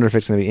theaters. But I wonder if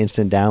it's going to be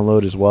instant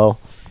download as well.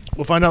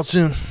 We'll find out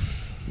soon.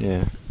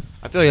 Yeah.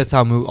 I feel like that's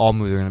how all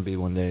movies are gonna be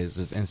one day. Is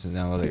just instant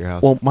download at your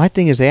house. Well, my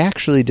thing is they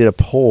actually did a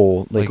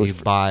poll like with-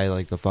 you buy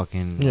like the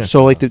fucking Yeah.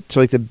 so like the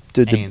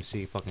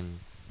AMC fucking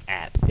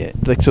app. yeah,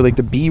 like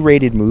the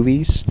B-rated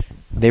movies,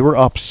 they were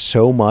up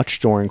so much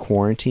during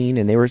quarantine,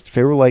 and they were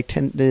like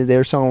they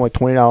were selling like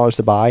 $20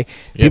 to buy. Yep.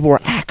 People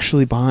were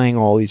actually buying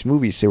all these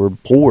movies. They were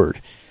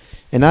bored,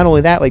 and not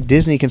only that, like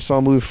Disney can sell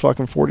a movie for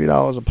fucking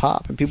 $40 a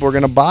pop, and people are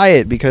gonna buy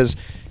it because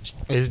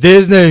It's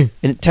Disney.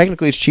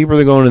 technically it's cheaper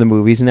than going to the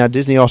movies. And now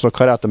Disney also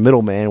cut out the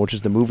middleman, which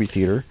is the movie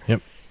theater.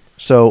 Yep.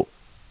 So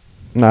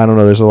I don't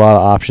know. There's a lot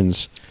of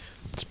options.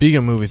 Speaking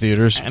of movie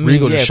theaters, I mean,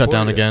 Regal just yeah, shut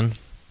down Porter. again.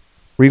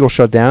 Regal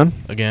shut down.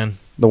 Again.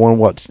 The one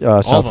South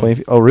of them.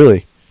 Plainfield. Oh,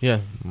 really?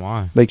 Yeah.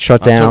 Why? Like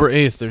shut down. October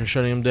 8th, they're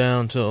shutting them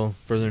down until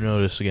further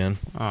notice again.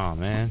 Oh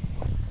man.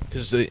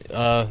 Because the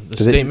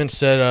Does it- statement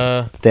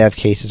said Did they have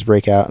cases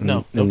break out?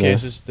 no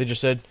cases. They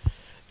just said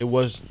it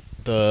was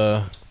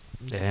the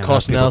Damn,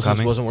 cost people analysis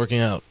coming. wasn't working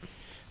out.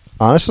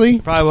 Honestly,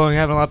 Probably won't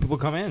have a lot of people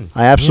come in.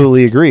 I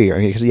absolutely agree.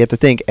 Because you have to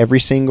think every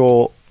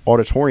single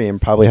auditorium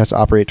probably has to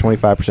operate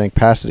 25%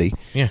 capacity.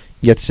 Yeah.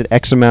 You have to sit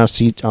X amount of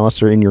seats unless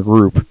they're in your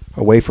group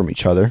away from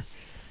each other.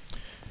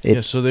 It-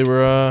 Yeah, so they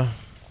were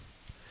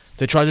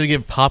they tried to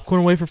give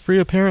popcorn away for free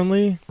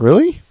apparently.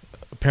 Really?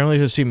 Apparently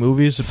to see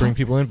movies to bring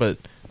people in, but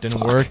didn't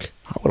Fuck. work.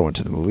 I would have went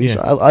to the movies.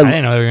 Yeah. I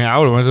didn't know they were gonna. I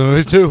would have went to the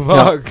movies too. No,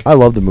 Fuck. I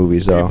love the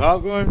movies Free though.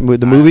 popcorn.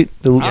 With the I- movie, I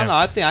don't Yeah. know.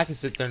 I think I can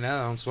sit there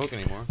now. I don't smoke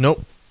anymore.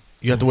 Nope.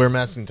 You have to wear a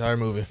mask the entire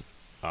movie.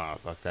 Oh,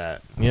 fuck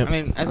that. Yep. I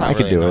mean, that's I not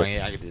could really do it. annoying.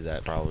 Yeah, I could do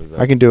that probably. But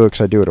I can do it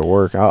because I do it at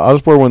work. I'll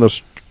just wear one of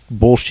those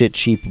bullshit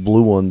cheap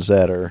blue ones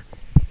that are,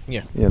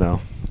 Yeah. you know.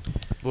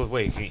 But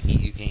wait, you can't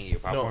eat your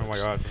popcorn No, while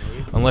you're watching the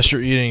movie. Unless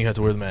you're eating, you have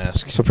to wear the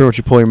mask. So pretty much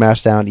you pull your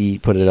mask down,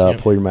 eat, put it up.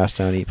 Yep. Pull your mask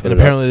down, eat, put And it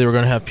apparently up. they were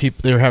going to have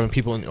people. They were having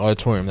people in the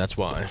auditorium. That's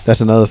why. That's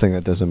another thing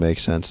that doesn't make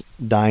sense.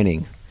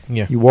 Dining.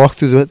 Yeah. You walk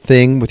through the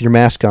thing with your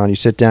mask on. You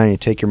sit down. You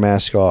take your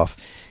mask off.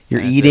 You're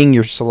That's eating,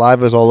 your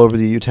saliva's all over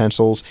the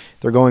utensils.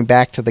 They're going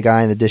back to the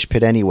guy in the dish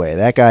pit anyway.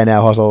 That guy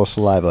now has all the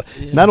saliva.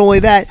 Yeah. Not only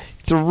that,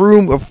 it's a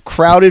room of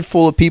crowded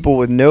full of people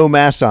with no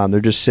masks on. They're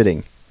just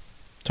sitting,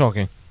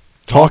 Talking.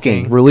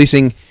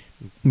 releasing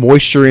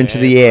moisture into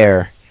the Yeah.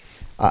 air.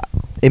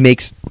 It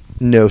makes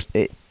no.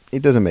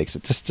 It doesn't make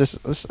sense. Just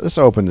let's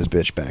open this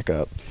bitch back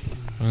up.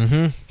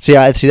 Mm-hmm. See,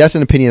 that's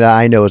an opinion that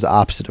I know is the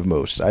opposite of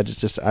most. I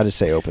just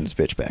say open this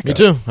bitch back Me up.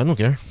 too. I don't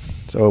care.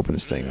 So open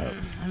this thing up.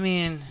 I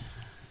mean,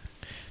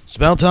 It's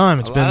about time.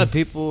 It's a been lot of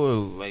people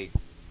like.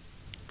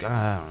 I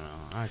don't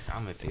know.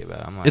 I'm iffy about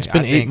it. I'm like, It's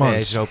been I 8 think They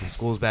months. should open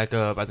schools back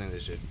up. I think they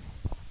should,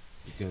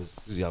 because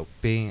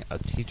being a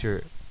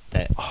teacher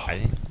that I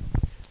didn't.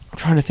 I'm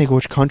trying to think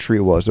which country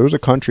it was. There was a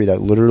country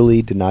that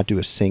literally did not do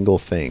a single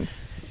thing.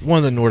 one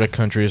of the Nordic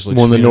countries. Like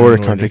One of the Sweden,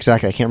 Nordic countries,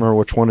 exactly. I can't remember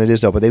which one it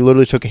is though, but they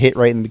literally took a hit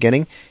right in the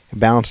beginning and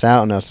balanced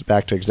out, and now it's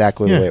back to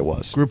exactly Yeah. the way it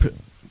was. Group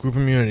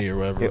immunity or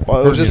whatever. It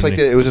was just like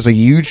Immunity. it was just a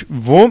huge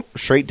boom,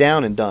 straight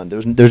down and done.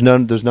 There's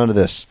none of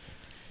this.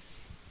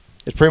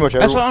 It's pretty much That's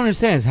what I everyone. don't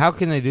understand is how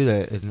can they do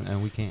that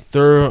and we can't.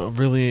 They're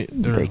They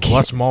a can't.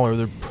 lot smaller.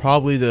 They're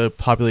probably the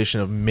population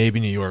of maybe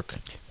New York.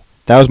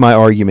 That was my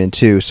argument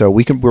too. So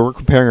we're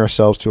comparing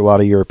ourselves to a lot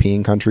of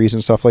European countries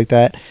and stuff like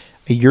that.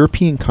 A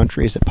European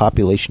country is the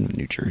population of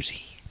New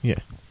Jersey. Yeah.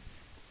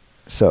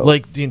 So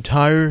Like the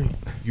entire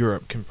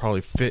Europe can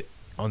probably fit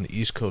on the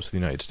east coast of the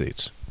United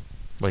States.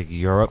 Like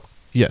Europe?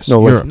 Yes.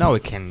 No, like- Europe. No,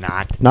 it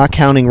cannot. not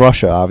counting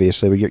Russia,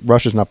 obviously. But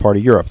Russia's not part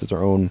of Europe. It's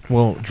their own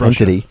Well, it's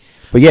Russia. entity.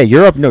 But yeah,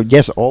 Europe. No,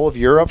 yes, all of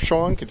Europe,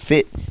 Sean, could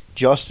fit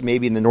just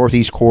maybe in the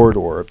northeast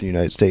corridor of the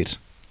United States.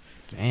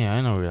 Damn,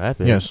 I know where that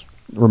is. Yes.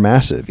 We're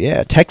massive.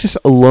 Yeah, Texas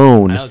I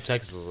alone. know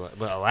Texas,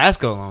 but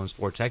Alaska alone is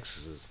 4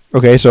 Texases.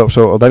 Okay, so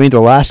that means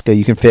Alaska,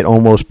 you can fit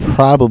almost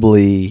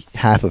probably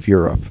half of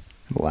Europe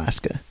in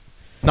Alaska.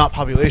 Not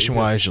population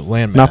wise,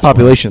 land mass. Not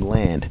population,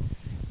 land,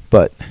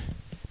 but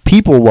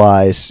people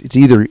wise, it's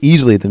either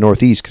easily the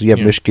Northeast because you have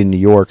Yeah. Michigan, New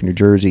York, New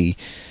Jersey,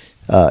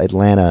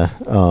 Atlanta,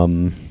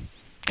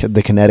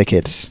 the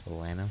Connecticut's.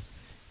 Atlanta?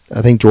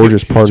 I think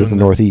Georgia's He was part of doing the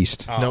that.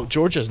 Northeast. No,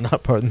 Georgia's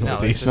not part of the No,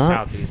 it's Northeast. the not?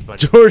 Southeast. But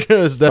Georgia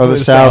is definitely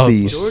the south.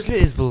 Southeast. Georgia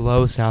is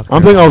below South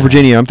I'm Carolina. thinking of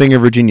Virginia. I'm thinking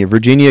of Virginia.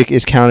 Virginia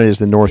is counted as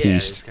the Yeah,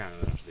 Northeast. it's kind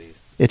of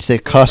Northeast. It's the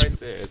cusp. Right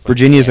there. It's like-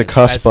 Virginia's the yeah,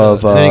 cusp that's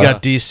of, And then you uh,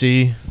 got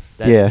DC.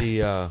 That's yeah.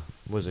 the,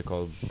 what's it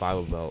called?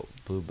 Bible Belt,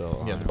 Blue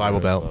Belt. Yeah, I the don't Bible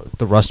know what Belt,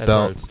 the Rust That's where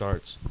Belt. it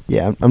starts.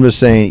 Yeah, I'm just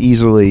saying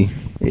easily.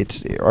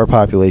 It's our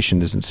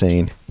population is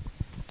insane.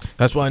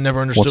 That's why I never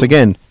understood. Once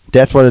again,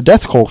 the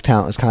death toll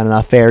count is kind of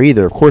not fair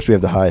either. Of course, we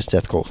have the highest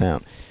death toll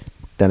count.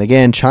 Then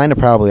again, China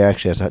probably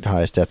actually has the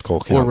highest death toll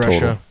count. Or Russia.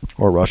 Total.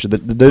 Or Russia.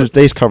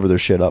 They cover their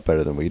shit up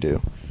better than we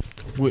do.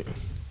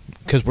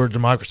 Because we're a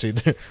democracy.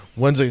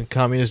 One's a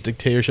communist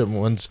dictatorship and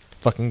one's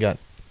fucking got.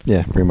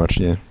 Yeah, pretty much.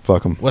 Yeah,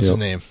 fuck them. What's his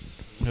name?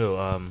 Who,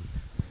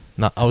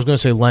 Not, I was going to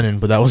say Lenin,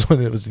 but that was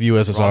when it was the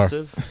USSR.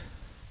 Rostov?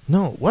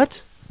 No,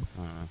 what? I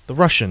don't know. The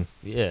Russian.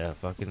 Yeah,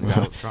 fucking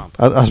Donald Trump.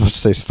 I was about to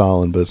say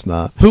Stalin, but it's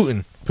not.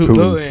 Putin.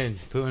 Putin.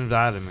 Putin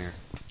Vladimir.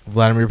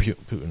 Vladimir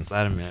Putin.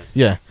 Vladimir.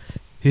 Yeah.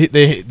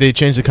 They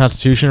changed the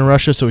constitution in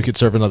Russia so he could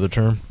serve another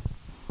term.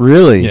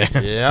 Really? Yeah.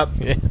 Yep.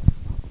 Yeah.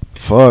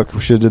 Fuck. We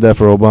should have did that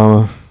for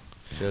Obama.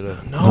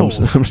 Should've. No.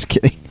 I'm just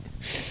kidding.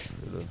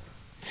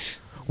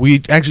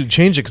 We actually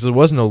changed it because there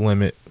was no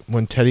limit.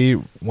 When Teddy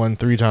won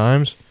 3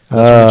 times, that's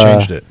when we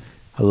changed it.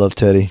 I love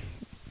Teddy.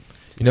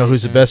 You know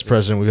who's the best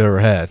president we've ever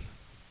had?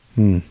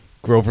 Hmm.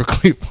 Grover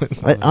Cleveland.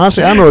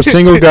 Honestly, I don't know a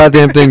single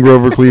goddamn thing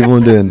Grover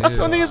Cleveland did. I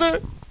don't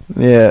either.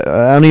 Yeah,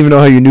 I don't even know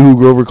how you knew who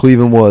Grover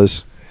Cleveland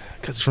was.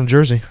 Because it's from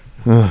Jersey.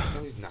 No,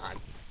 he's not.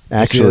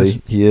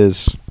 Actually, he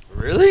is.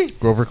 Really?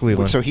 Grover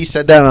Cleveland. So he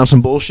said that on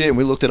some bullshit, and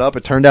we looked it up.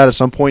 It turned out at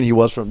some point he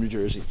was from New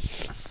Jersey.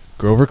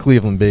 Grover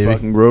Cleveland, baby.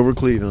 Fucking Grover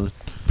Cleveland.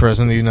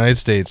 President of the United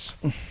States.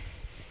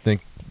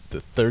 Think the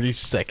 30 I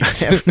seconds.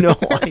 have no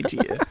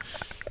idea.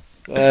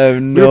 I have We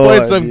no were playing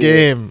idea. some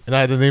game, and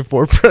I had to name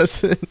 4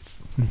 presidents.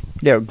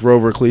 Yeah,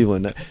 Grover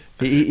Cleveland.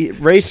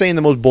 Ray's saying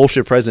the most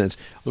bullshit presidents.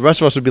 The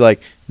rest of us would be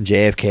like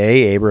JFK,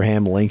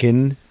 Abraham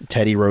Lincoln,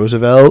 Teddy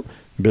Roosevelt,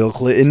 Bill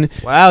Clinton.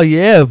 Wow,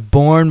 yeah.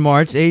 Born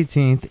March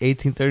 18th,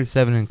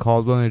 1837 in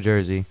Caldwell, New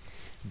Jersey.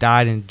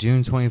 Died in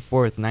June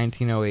 24th,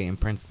 1908 in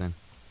Princeton.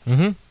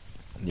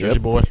 Mm-hmm. Jersey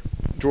boy.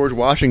 George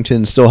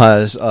Washington still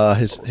has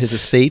his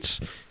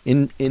estates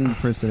in the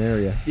Princeton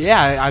area.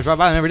 Yeah, I drive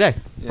by them every day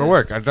for Yeah.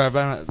 work. I drive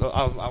by.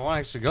 I want to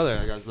actually go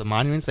there. The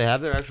monuments they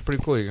have there are actually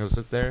pretty cool. You can go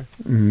sit there.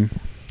 Mm-hmm.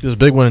 There's a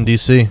big one in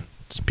D.C.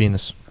 It's a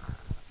penis.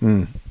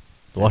 Mm.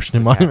 The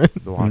Washington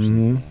Monument. The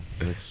Washington.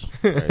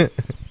 Right.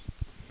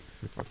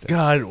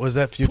 God, was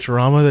that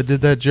Futurama that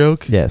did that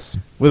joke? Yes.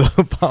 With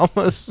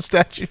Obama's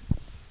statue?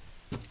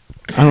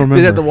 I don't remember.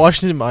 They had the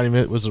Washington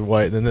Monument was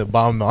white, and then the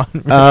Obama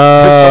Monument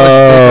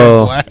Oh.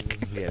 was black.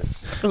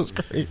 Yes. That was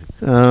great.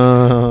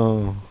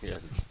 Oh, Yeah.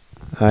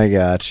 I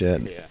gotcha.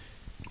 Yeah.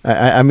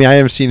 I mean, I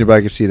haven't seen it, but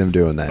I could see them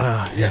doing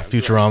that. Yeah,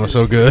 Futurama,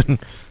 so good.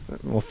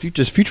 Well,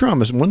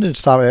 Futurama, when did it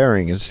stop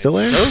airing? Is it still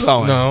airing? Still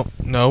going.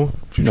 No,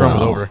 Futurama's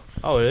No. over.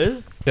 Oh, it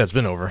is? Yeah, it's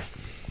been over.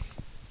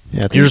 Yeah,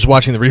 I think You're just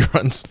watching the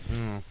reruns.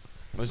 Mm.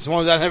 It's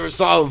ones I never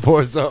saw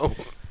before, so.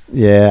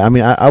 Yeah, I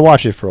mean, I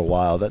watched it for a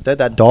while.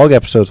 That dog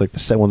episode is like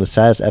one of the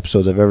saddest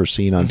episodes I've ever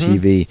seen on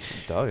TV.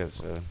 Dog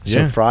episode. So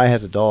Yeah. Fry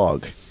has a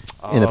dog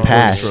in the Oh,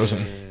 past,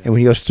 Frozen. and when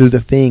he goes through the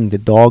thing, the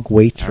dog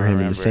waits for I him in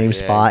the remember, same yeah,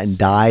 spot and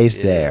dies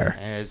there.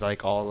 And it's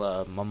like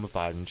all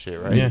mummified and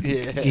shit, right? Yeah.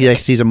 He like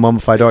sees a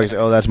mummified dog. He's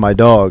like, "Oh, that's my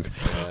dog."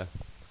 Yeah.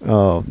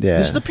 Oh, yeah,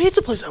 This is the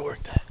pizza place I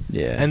worked at.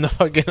 yeah, And the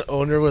fucking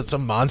owner was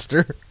some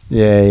monster.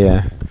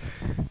 yeah.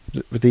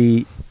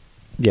 That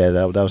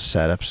was a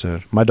sad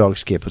episode. My dog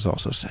Skip was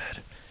also sad.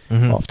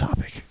 Mm-hmm. Off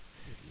topic.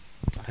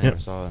 I never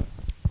saw it.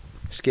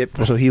 Skip.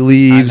 So he I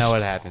leaves. know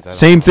what happens. I don't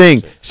Same watch thing.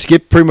 it.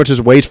 Skip pretty much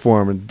just waits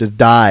for him and just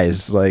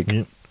dies, like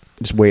Yep.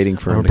 just waiting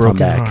for A him to come broken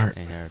back. heart.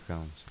 And here it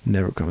comes.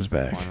 Never comes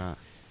back. Why not?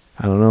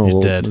 I don't know. He's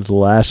Little, dead.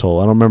 little asshole.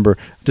 I don't remember.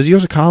 Does he go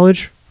to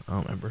college? I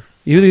don't remember.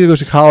 Either he goes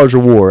to college or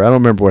war. I don't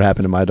remember what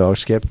happened to my dog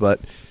Skip, but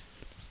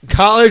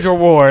College or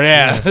war?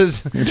 Yeah.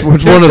 it's one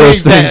of those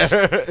things.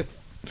 It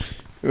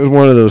was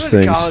one of those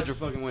things. College or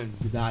fucking when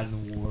he died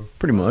in the war.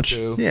 Pretty much.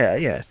 Too.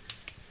 Yeah.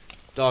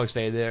 Dog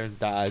stayed there and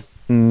died.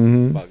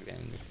 Mm-hmm. Fuck it.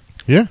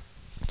 Yeah.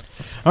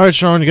 All right,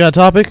 Sean, you got a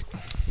topic?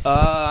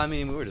 I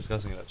mean, we were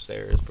discussing it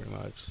upstairs pretty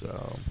much.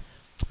 So,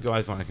 do you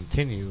guys want to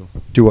continue?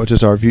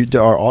 Does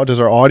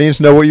our audience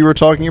know what you were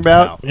talking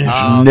about?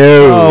 Yeah,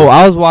 No. Oh,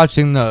 I was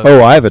watching the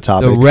I have a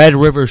topic. Red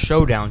River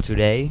Showdown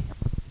today.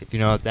 If you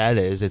know what that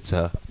is, it's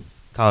a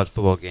college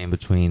football game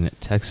between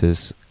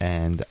Texas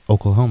and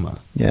Oklahoma.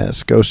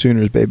 Yes, go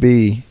Sooners,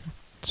 baby.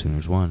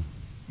 Sooners won.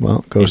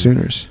 Well, go In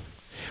Sooners.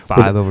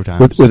 5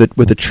 overtimes.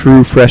 With a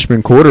true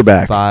freshman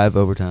quarterback. 5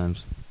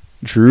 overtimes.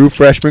 True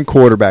freshman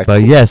quarterback.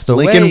 But yes, the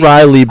Lincoln way,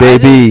 Riley,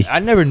 baby. I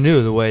never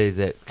knew the way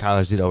that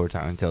college did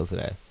overtime until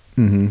today,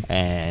 Mm-hmm.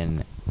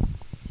 and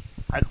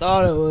I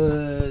thought it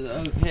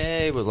was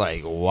okay, but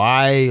like,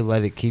 why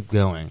let it keep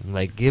going?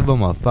 Like, give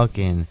them a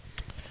fucking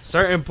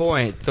certain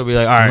point to be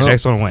like, all right, No-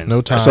 next one wins.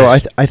 no time. So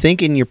I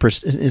think in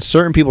in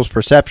certain people's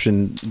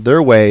perception,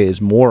 their way is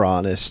more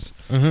honest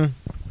Mm-hmm.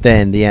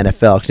 than the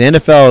NFL. Because the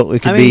NFL, it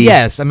could I mean, be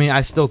yes. I mean,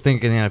 I still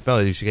think in the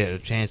NFL you should get a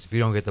chance if you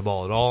don't get the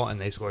ball at all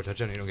and they score a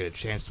touchdown, you don't get a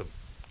chance to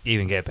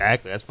even get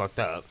back. That's fucked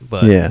up.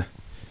 But Yeah.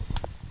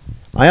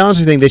 I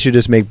honestly think they should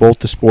just make both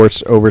the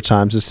sports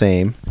overtimes the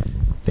same.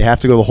 They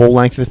have to go the whole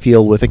length of the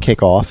field with a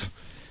kickoff,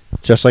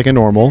 just like a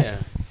normal. yeah.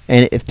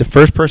 And if the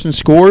first person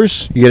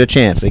scores, you get a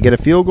chance. They get a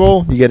field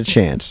goal, you get a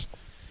chance.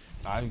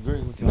 I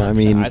agree with you. I 100%.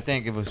 mean- I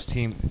think if it was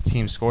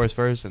team scores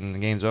first and the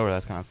game's over,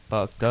 that's kind of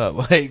fucked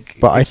up. Like,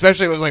 But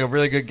especially if it was like a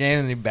really good game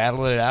and they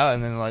battle it out,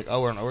 and then like,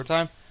 oh, we're in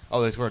overtime.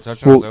 Oh, they scored a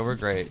touchdown. It's over.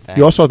 Great. Thanks.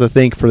 You also have to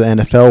think for the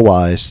NFL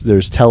wise,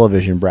 there's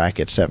television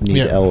brackets that need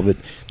Yeah. to elevate.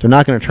 They're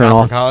not going to turn Not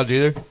off. for college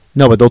either.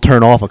 No, but they'll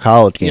turn off a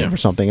college game Yeah. for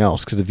something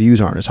else because the views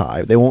aren't as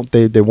high. They won't.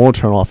 They won't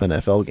turn off an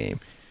NFL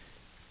game.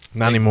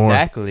 Not anymore.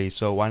 Exactly.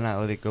 So why not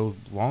let it go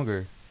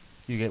longer?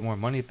 You get more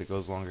money if it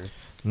goes longer.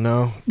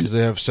 No, because they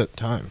have set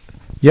time.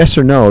 Yes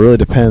or no? It really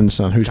depends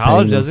on who's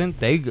College paying them. doesn't.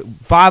 They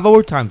 5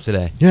 overtimes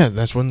today. Yeah,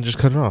 that's when they just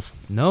cut it off.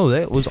 No,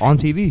 that was on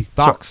TV.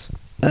 Fox.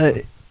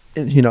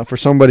 For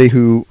somebody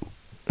who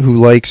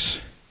likes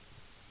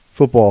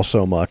football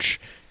so much,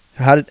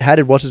 how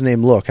did what's his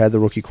name look? How did the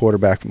rookie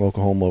quarterback from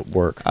Oklahoma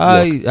work?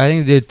 I look?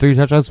 think he did 3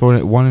 touchdowns for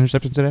 1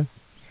 interception today.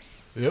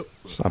 Yep.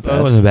 It's not That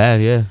bad. wasn't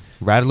bad. Yeah.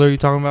 Rattler, you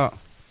talking about?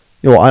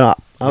 Well,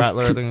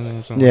 Rattler. I think,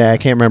 or something yeah, I like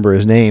that. can't remember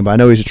his name, but I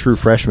know he's a true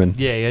freshman.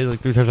 Yeah, he had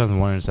like 3 touchdowns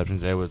and 1 interception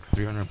today with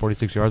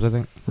 346 yards, I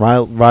think.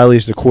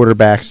 Riley's the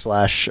quarterback /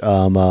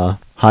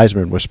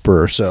 Heisman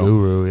whisperer. So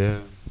Guru, yeah.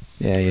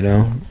 yeah, you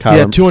know, He Kyler.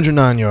 had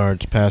 209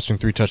 yards passing,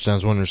 3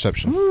 touchdowns, 1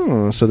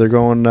 interception. So they're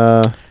going.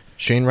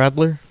 Shane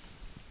Radler?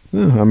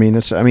 I mean,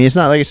 it's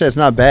not like I said, it's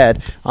not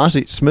bad.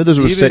 Honestly, Smithers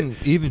would say.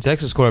 Even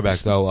Texas quarterback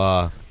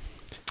though,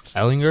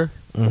 Ellinger,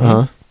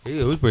 Uh-huh. he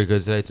was pretty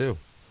good today too.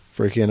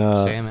 Freaking.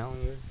 Sam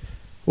Ellinger.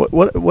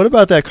 What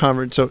about that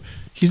conference? So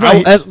he's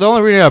not. That's the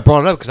only reason I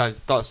brought it up because I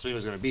thought Steve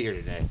was going to be here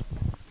today.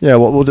 Yeah.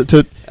 Well, That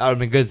would have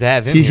been good to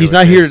have him. he's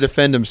not here to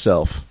defend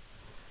himself,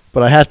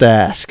 but I have to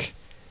ask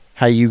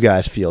how you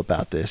guys feel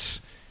about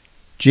this.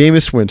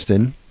 Jameis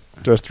Winston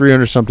throws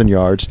 300-something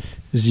yards,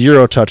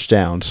 0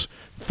 touchdowns,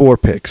 4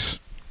 picks.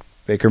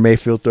 Baker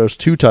Mayfield throws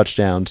 2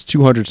 touchdowns,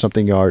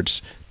 200-something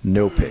yards,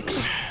 no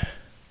picks.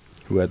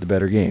 Who had the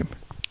better game?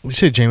 We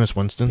say Jameis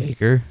Winston.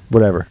 Baker.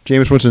 Whatever.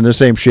 Jameis Winston, the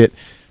same shit.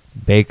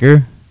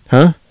 Baker.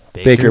 Huh?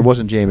 Baker. It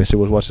wasn't Jameis. It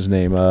was, what's his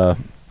name? I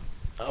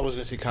was going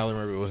to say Kyler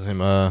Murray, it wasn't him.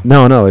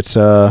 No, it's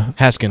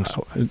Haskins.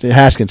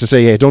 Haskins. To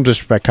say, yeah, don't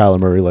disrespect Kyler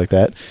Murray like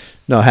that.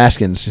 No,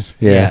 Haskins.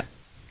 Yeah.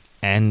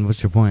 And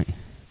what's your point?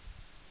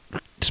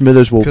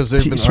 Smithers 'Cause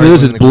they've been Smithers arguing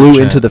is in the blew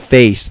group into chat. the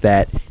face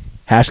that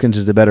Haskins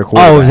is the better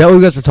quarterback. Oh, is that what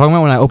you guys were talking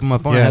about when I opened my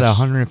phone? I had Yes.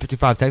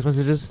 155 text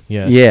messages.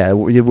 Yes. Yeah,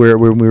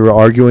 when we were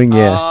arguing.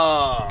 Yeah.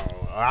 Oh,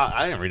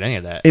 I didn't read any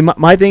of that. And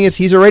my thing is,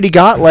 Haskins already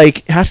got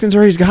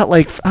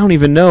I don't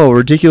even know, a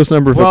ridiculous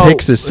number of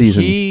picks this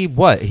season. He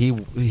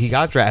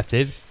got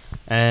drafted,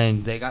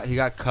 and he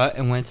got cut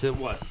and went to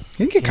what?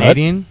 He didn't get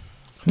Canadian.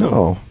 cut.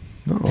 No.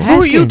 No. Who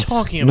are you Haskins.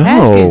 talking No. about?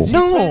 Haskins.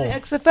 No. He played in the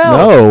XFL.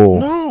 No.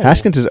 No.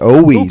 Haskins is Who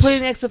always. played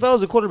in the XFL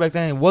as a quarterback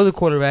then? It was a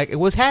quarterback. It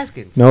was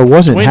Haskins. No, it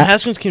wasn't. Wayne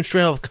Haskins came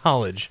straight out of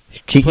college.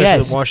 He- Played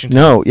Yes. for Washington.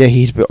 No, yeah,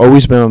 he's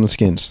always been on the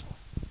Skins.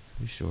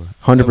 You sure?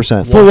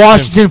 100%. For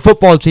Washington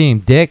football team,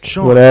 Dick.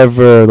 Sean,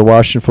 Whatever, the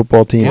Washington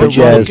football team, why the don't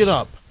you look Jazz. it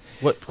up?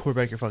 What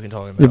quarterback you're fucking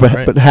talking Yeah, about? but,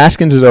 right? but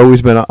Haskins has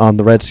always been on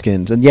the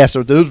Redskins. And yes,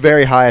 there was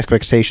very high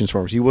expectations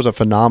for him. He was a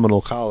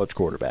phenomenal college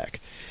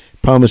quarterback.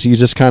 Problem is, he's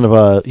just kind of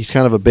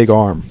a big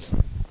arm.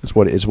 Is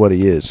what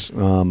he is.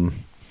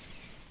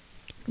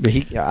 But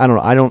I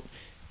don't know.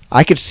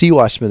 I could see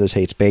why Smithers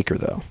hates Baker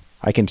though.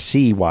 I can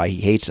see why he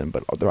hates him.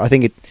 But I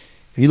think if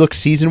you look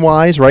season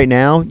wise right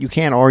now, you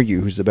can't argue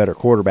who's the better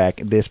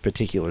quarterback this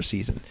particular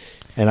season.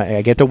 And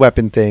I get the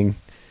weapon thing.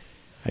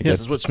 Yes,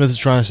 that's what Smith is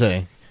trying to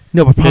say.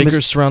 No, but problem Baker's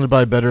is, surrounded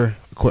by better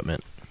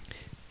equipment.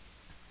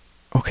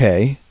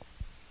 okay,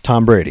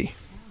 Tom Brady.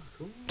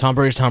 Tom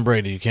Brady's Tom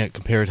Brady. You can't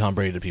compare Tom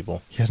Brady to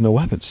people. He has no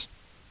weapons.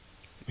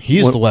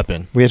 He's What- the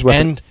weapon. He has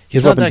weapons. And He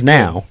has he's not weapons that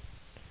now. good.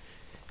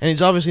 And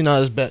he's obviously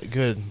not as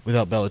good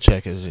without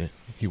Belichick as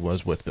he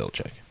was with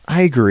Belichick.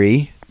 I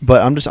agree,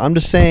 but I'm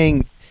just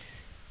saying,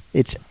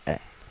 it's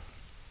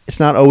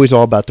not always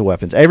all about the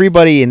weapons.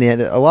 Everybody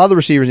a lot of the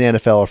receivers in the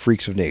NFL are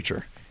freaks of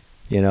nature.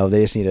 You know,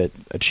 they just need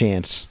a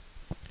chance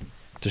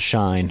to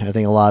shine. I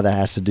think a lot of that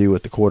has to do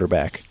with the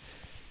quarterback.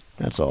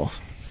 That's all.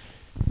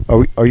 Are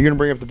you going to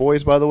bring up the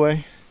boys? By the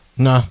way,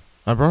 Nah,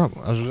 I was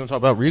going to talk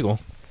about Regal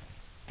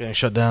getting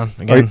shut down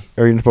are you again.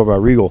 going to talk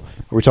about Regal?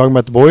 Are we talking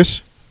about the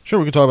boys? Sure,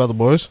 we can talk about the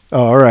boys.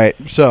 Oh, all right.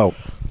 So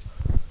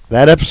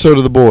that episode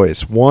of the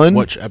boys,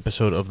 Which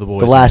episode of the boys?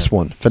 the last again?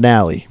 one,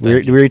 finale. We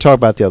Thank you. already talked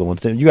about the other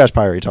ones. You guys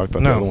probably already talked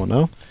about the No. other one,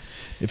 no?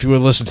 If you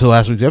would listen to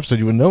last week's episode,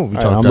 you would know. We All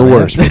right, talked I'm about the it.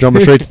 worst. We're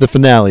jumping straight to the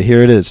finale.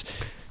 Here it is.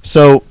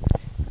 So,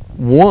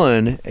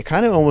 one, it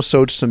kind of almost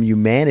showed some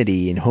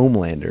humanity in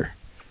Homelander.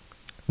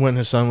 When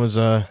his son was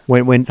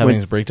When having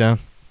his breakdown.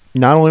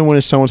 not only when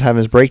his son was having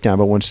his breakdown,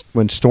 but when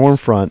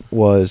Stormfront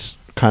was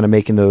kind of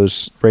making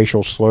those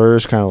racial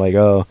slurs, kind of like,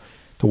 oh,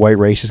 the white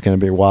race is going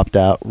to be wiped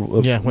out.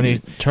 Yeah, when he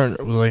turned,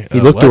 like, He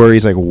looked what? to her.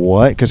 He's like,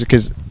 what?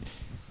 Because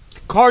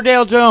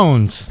Cardale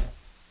Jones.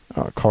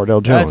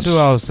 Cardell Jones. That's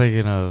who I was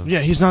thinking of. Yeah,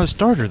 he's not a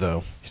starter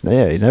though. He's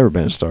never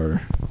been a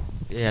starter.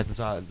 Yeah,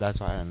 that's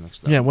why I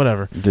mixed up. Yeah,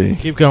 whatever. Dude.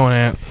 Keep going,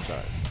 Ant.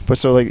 But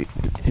so, like,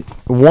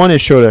 one, it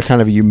showed a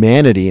kind of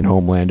humanity in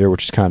Homelander,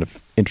 which is kind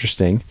of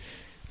interesting.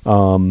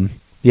 You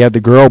have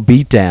the girl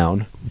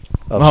beatdown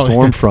of Oh, yeah.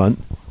 Stormfront.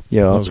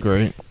 You know, That was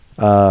great.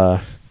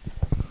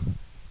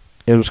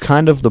 it was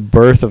kind of the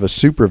birth of a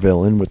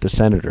supervillain with the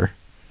Senator.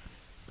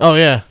 Oh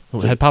yeah,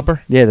 head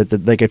popper. Yeah,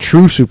 like a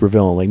true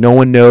supervillain. Like no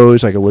one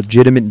knows, like a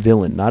legitimate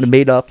villain, not a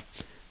made up,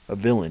 a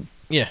villain.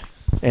 Yeah.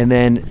 And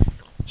then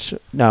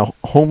now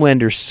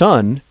Homelander's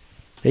son,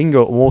 they can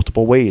go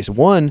multiple ways.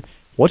 One,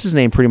 what's his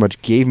name pretty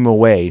much gave him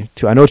away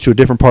to, I know it's to a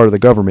different part of the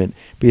government,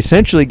 but he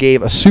essentially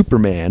gave a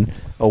Superman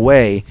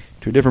away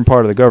to a different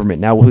part of the government.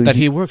 Now That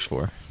he works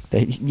for.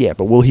 yeah,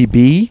 but will he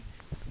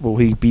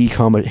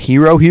become a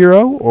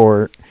hero,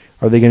 or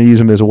are they going to use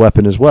him as a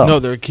weapon as well? No,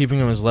 they're keeping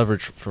him as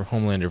leverage for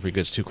Homelander if he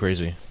gets too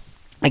crazy.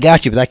 I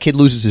got you, but that kid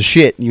loses his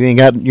shit. You ain't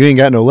got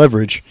no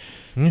leverage.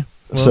 Yeah.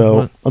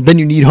 So then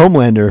you need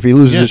Homelander if he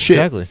loses yeah, his shit.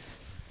 exactly.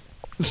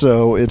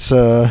 So it's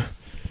I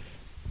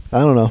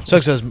don't know.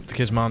 Sucks as the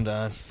kid's mom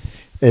died.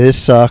 It is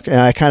suck, and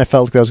I kind of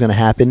felt like that was going to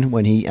happen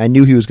when I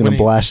knew he was going When to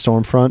he- blast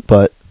Stormfront,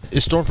 but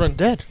Is Stormfront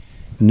dead?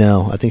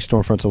 no, I think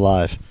Stormfront's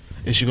alive.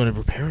 Is she going to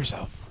repair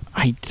herself?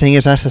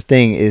 That's the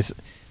thing is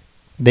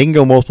they can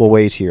go multiple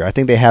ways here. I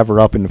think they have her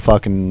up in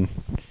fucking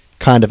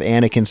kind of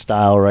Anakin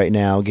style right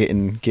now,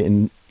 getting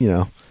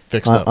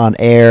Fixed up. on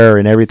air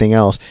and everything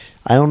else.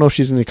 I don't know if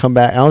she's going to come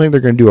back. I don't think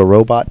they're going to do a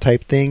robot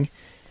type thing.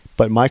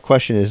 But my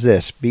question is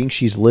this: being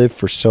she's lived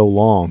for so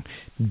long,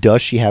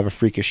 does she have a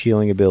freakish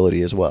healing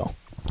ability as well?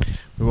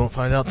 We won't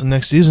find out till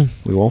next season.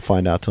 We won't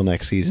find out till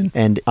next season.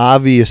 And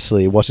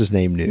obviously, what's his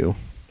name knew.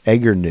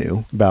 Edgar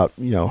knew about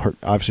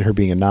her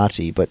being a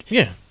Nazi, but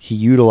Yeah. he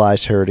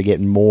utilized her to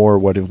get more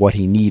what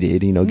he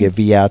needed. Get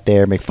V out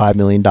there, make $5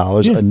 million,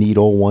 Yeah. a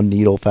needle, one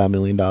needle, $5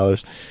 million.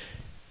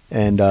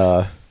 And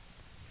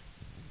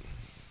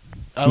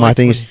my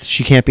thing is,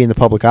 she can't be in the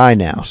public eye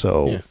now.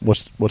 So Yeah.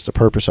 what's the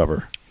purpose of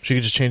her? She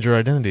could just change her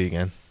identity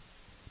again.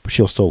 But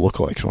she'll still look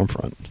like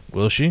Stormfront.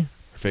 Will she?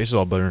 Her face is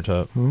all buttered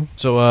up. Hmm?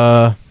 So,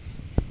 what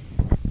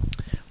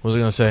was I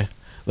going to say?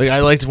 Like, I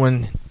liked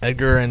when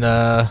Edgar and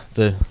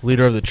the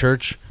leader of the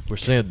church were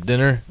sitting at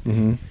dinner,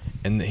 Mm-hmm.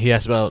 and he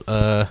asked about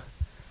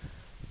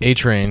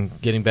A-Train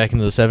getting back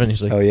into the 7.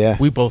 He's like, Oh, yeah.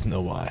 we both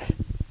know why.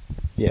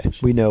 Yeah,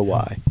 we know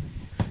why.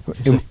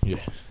 He's And, like, yeah.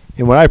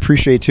 and what I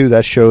appreciate too,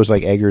 that shows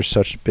like Edgar's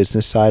such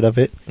business side of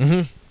it,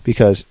 Mm-hmm.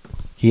 because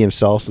he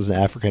himself is an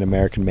African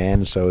American man,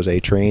 and so is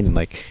A-Train, and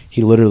like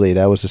he literally,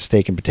 that was a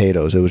steak and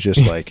potatoes. It was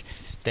just like,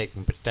 Steak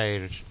and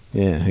potatoes.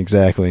 yeah,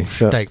 exactly.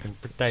 So Steak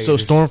and potatoes. So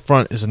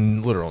Stormfront is a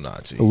literal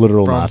Nazi. A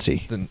literal From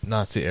Nazi. The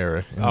Nazi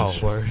era. in Oh,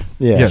 this- word.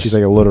 yeah, Yes. she's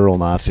like a literal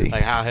Nazi.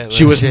 Like how Hitler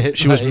She was shit,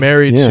 she was like-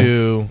 married Yeah.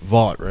 to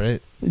Vought,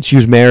 right? She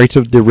was married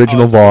to the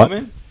original Oh, it's a Vought.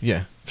 woman?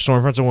 Yeah.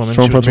 Stormfront's a woman.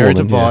 Stormfront's she was married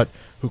a woman, to yeah. Vought,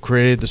 who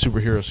created the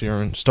superhero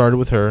serum. Started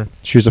with her.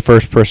 She was the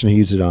first person to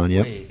use it on.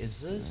 Yep. Wait,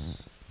 is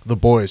this? The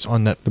Boys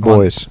on that. The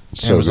Boys.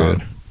 So Amazon.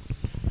 good.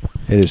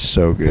 It is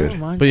so That good.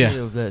 reminds But me yeah.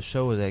 of that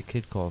show with that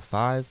kid called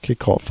Five. Kid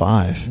called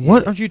 5.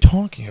 What are you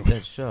talking about?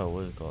 That show,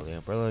 what is it called? The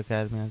Umbrella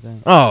Academy, I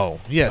think.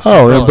 Oh yes.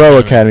 Oh, the Umbrella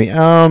Academy.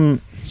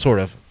 Sort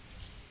of.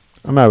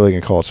 I'm not really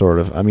gonna call it sort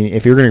of. I mean,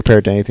 if you're gonna compare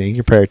it to anything, you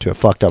compare it to a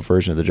fucked up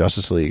version of the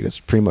Justice League. That's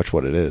pretty much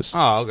what it is.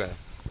 Oh, okay.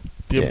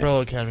 The Yeah.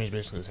 Umbrella Academy is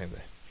basically the same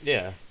thing.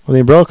 Yeah. Well, the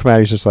Umbrella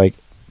Academy is just like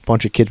a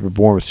bunch of kids were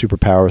born with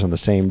superpowers on the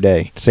same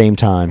day, same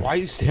time. Why are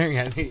you staring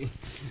at me?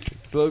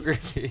 Booger.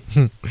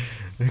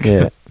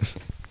 Yeah,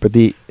 but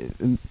the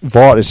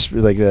Vought is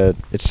like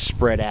it's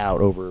spread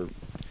out over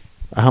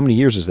how many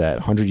years is that?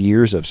 100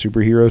 years of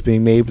superheroes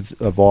being made with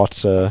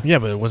Vaught's. Yeah,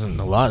 but it wasn't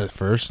a lot at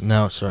first.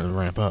 Now it's starting to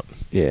ramp up.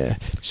 Yeah,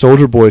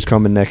 Soldier Boy's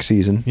coming next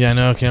season. Yeah, I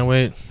know. Can't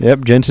wait.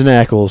 Yep, Jensen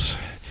Ackles.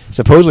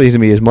 Supposedly he's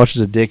gonna be as much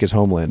as a dick as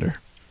Homelander.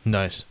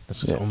 Nice.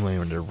 That's Yeah. his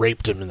Homelander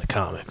raped him in the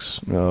comics.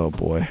 Oh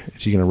boy,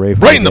 is he gonna rape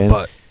him Right in the again?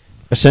 butt.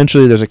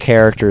 Essentially, there's a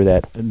character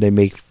that they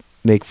make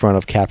fun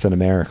of Captain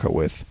America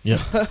with. Yeah.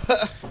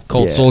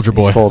 Cold Yeah, Soldier he's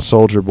Boy. called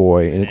Soldier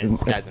Boy, and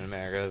It's Captain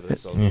America, the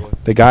Soldier Yeah. Boy.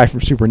 the guy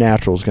from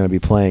Supernatural is going to be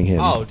playing him.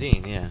 Oh,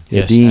 Dean, yeah.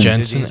 Yeah, Yes, Dean.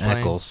 Jensen Dean's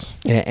playing. Ackles.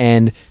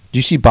 And do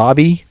you see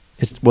Bobby?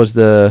 Was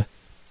the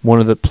one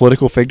of the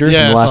political figures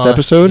Yeah, in the I last saw that.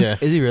 episode? Yeah.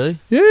 Is he really?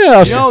 Yeah. I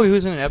was- You know, he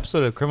was in an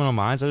episode of Criminal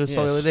Minds I just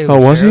saw the Yes. other day. Oh,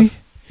 was he?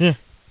 Yeah.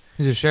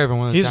 He's a sheriff in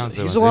one of the He's towns.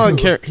 he's a lot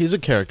of he's a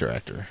character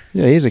actor.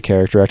 Yeah, he's a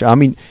character actor. I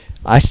mean,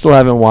 I still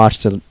haven't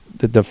watched the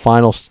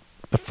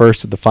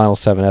first of the final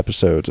 7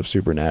 episodes of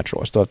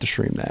Supernatural. I still have to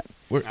stream that.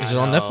 Is it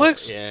on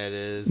Netflix? Yeah, it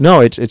is. No,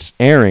 it's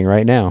airing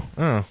right now.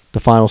 Oh, The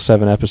final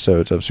 7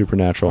 episodes of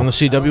Supernatural. on the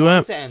CW Why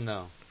app does it end,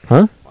 though?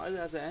 Huh? Why does it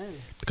have to end?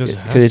 because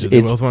Yeah, 'cause they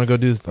it's- both want to go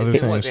do other They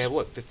have, things. they have,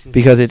 what, 15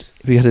 because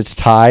seasons? it's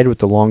tied with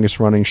the longest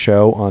running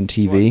show on What,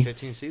 TV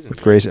 15 seasons.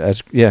 with Grey's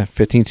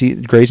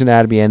 15 Grey's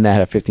Anatomy and that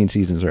have 15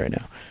 seasons right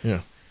now. Yeah.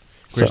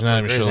 So- Grey's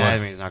Anatomy Grey's should have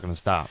Anatomy is not going to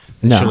stop.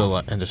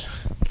 No. ended.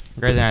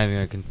 Grey's Anatomy is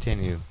going to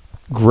continue.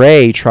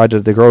 Grey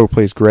the girl who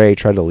plays Grey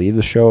tried to leave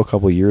the show a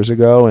couple years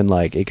ago, and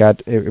like it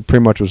pretty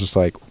much was just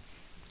like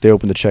they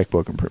opened the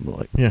checkbook and pretty much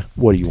like, Yeah.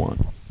 what do you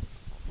want?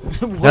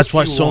 That's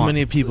why so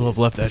many people have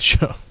left that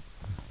show.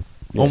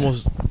 Yeah.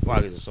 Almost. Why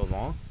is it so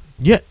long?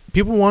 Yeah,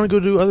 people want to go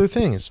do other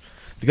things.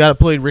 The guy that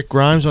played Rick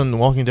Grimes on The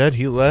Walking Dead,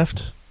 he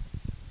left.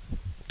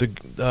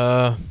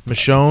 The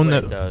Michonne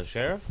Wait, that the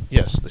sheriff?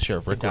 yes, the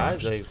sheriff Rick They died?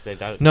 Grimes. They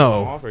died?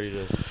 No. Off, or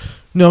you just...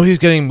 No, he's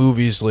getting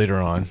movies later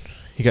on.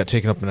 He got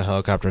taken up in a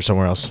helicopter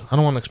somewhere else. I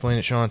don't want to explain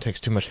it, Sean. It takes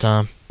too much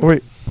time.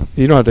 Wait,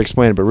 you don't have to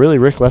explain it, but really,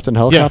 Rick left in a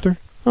helicopter?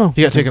 Oh,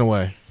 He got taken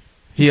away.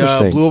 He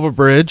Interesting. blew up a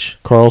bridge.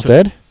 Carl's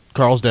dead?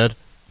 Carl's dead.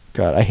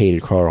 God, I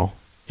hated Carl.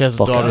 He has a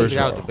Fuck That daughter. was as the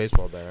guy well. with the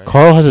baseball bat, right?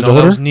 Carl has a No, that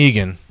daughter? was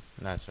Negan.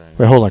 That's right.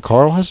 Wait, hold on.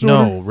 Carl has a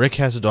daughter? No, Rick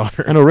has a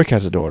daughter. I know Rick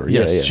has a daughter.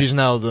 Yes, yeah. she's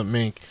now the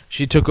main.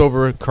 She took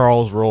over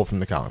Carl's role from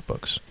the comic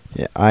books.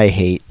 Yeah, I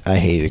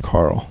hated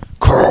Carl.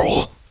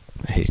 Carl.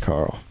 I hate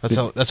Carl.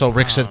 That's how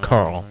Rick said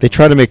Carl. They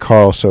tried to make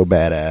Carl so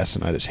badass,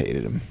 and I just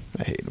hated him.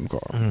 I hate him,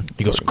 Carl.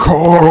 He goes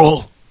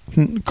Carl.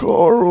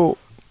 Carl.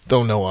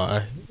 Don't know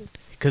why.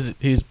 Because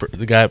he's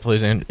the guy that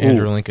plays Andrew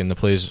Ooh. Lincoln that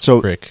plays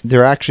So Rick.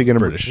 they're actually going to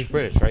British. He's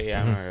British, right? Yeah,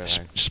 I remember that.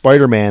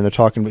 Spider-Man. They're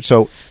talking about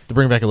To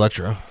bring back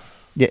Electro.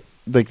 yeah,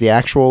 like the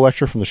actual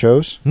Electro from the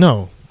shows.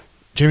 No,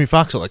 Jamie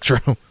Foxx Electro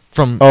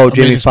from. Oh, Amazing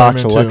Jamie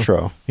Foxx Spider-Man 2.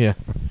 Electro. Yeah.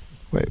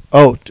 Wait.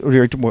 Oh, when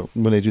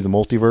they do the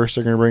multiverse,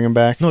 they're going to bring him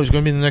back. No, he's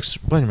going to be in the next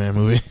Spider-Man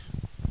movie.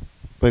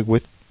 Like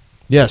with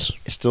Yes.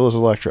 it still is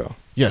Electro.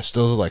 Yes,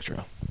 still is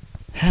Electro.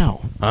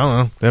 How? I don't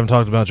know. They haven't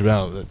talked much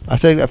about it. I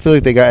feel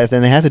like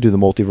then they had to do the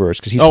multiverse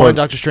because he's Oh, part and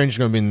Doctor Strange is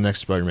going to be in the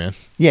next Spider-Man.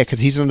 yeah, because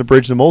he's on the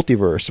bridge of the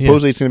multiverse. Yeah.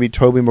 Supposedly it's going to be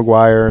Tobey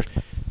Maguire,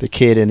 the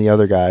kid, and the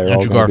other guy are all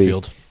Andrew going to be.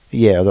 Garfield.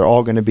 Yeah, they're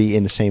all going to be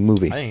in the same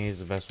movie. I think he's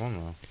the best one,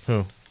 though.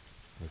 Who?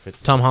 If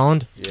it's- Tom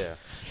Holland? Yeah.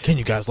 Can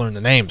you guys learn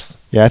the names?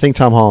 Yeah, I think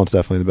Tom Holland's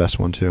definitely the best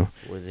one too.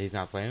 He's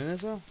not playing in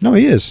this, though? No,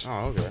 he is.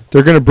 Oh, okay.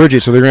 They're going to bridge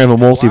it, so they're going to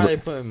have a Why are they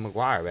multiverse. putting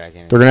McGuire back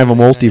in it? They're gonna have a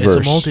multiverse.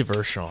 It's a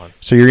multiverse, Sean.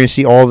 So you're going to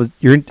see all the.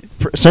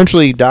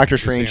 Essentially Doctor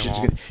see Strange. them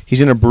all? He's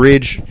going to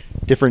bridge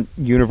different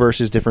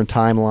universes, different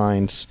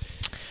timelines.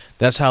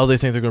 That's how they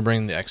think they're going to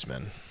bring the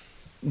X-Men.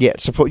 Yeah,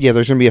 there's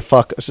going to be a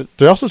fuck. So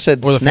they also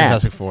said Or the Snap.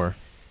 Fantastic Four.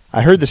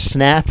 I heard the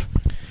Snap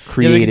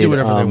created Yeah, they can do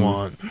whatever they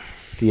want.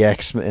 the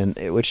X-Men,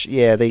 which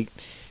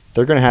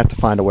they're going to have to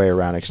find a way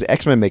around it because the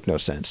X-Men make no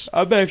sense.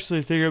 I'm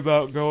actually thinking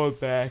about going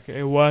back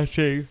and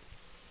watching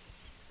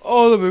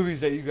all the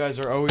movies that you guys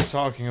are always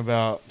talking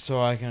about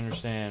so I can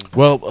understand.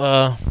 Well,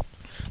 the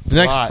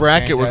next Plot,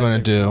 bracket we're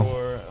going to Fantastic do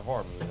Four,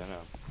 horror movies, I know.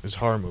 is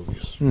horror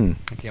movies.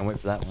 I can't wait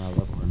for that one. I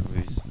love horror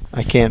movies.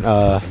 I can't.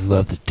 I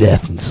love the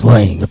death and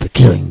slaying of the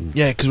killing.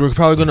 Yeah, because we're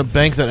probably going to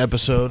bank that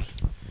episode.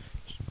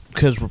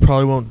 Because we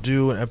probably won't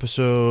do an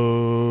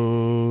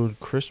episode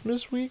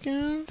Christmas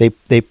weekend.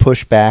 They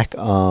push back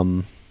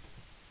the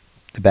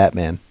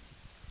Batman,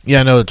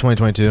 Yeah, no,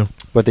 2022.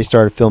 but they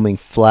started filming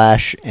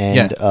Flash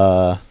and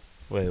Yeah.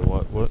 Wait,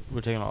 what?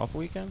 We're taking off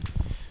weekend?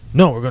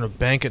 No, we're gonna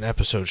bank an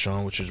episode,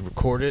 Sean, which is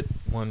record it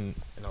one,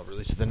 and I'll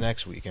release it the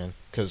next weekend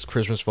because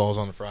Christmas falls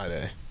on a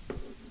Friday.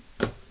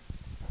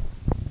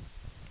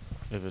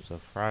 If it's a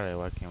Friday,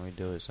 why can't we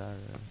do it Saturday?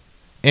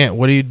 Aunt,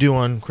 what do you do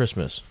on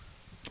Christmas?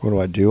 What do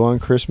I do on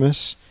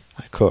Christmas?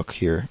 I cook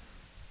here.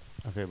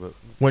 Okay, but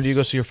When do you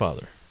go see your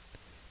father?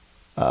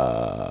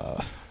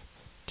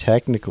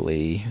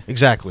 Technically,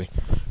 Exactly.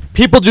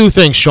 People do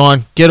things,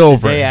 Sean. Get the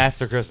over day it.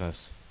 after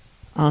Christmas.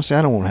 honestly,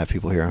 I don't want to have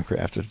people here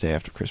after the day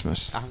after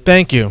Christmas.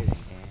 Thank you.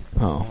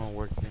 Oh. I want to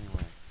work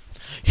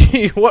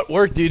anyway. What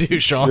work do you do,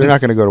 Sean? You're not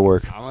going to go to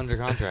work. I'm under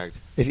contract.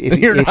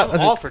 You're not-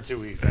 I'm off for 2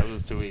 weeks. That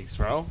was 2 weeks,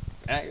 bro.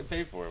 And I get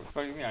paid for it. What the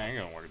fuck do you mean I ain't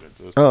gonna work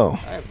that? Oh.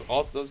 I have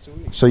off those 2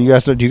 weeks. So do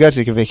you guys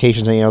take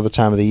vacations any other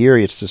time of the year? Or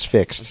it's just It's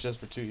fixed. just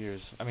for 2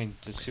 years. I mean,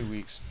 just 2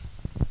 weeks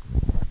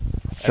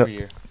So every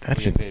year. that's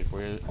we get in- paid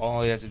for it.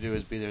 All you have to do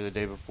is be there the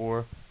day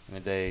before and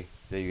the day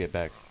that you get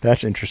back.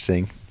 that's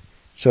interesting.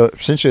 So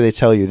essentially, they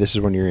tell you this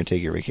is when you're going to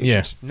take your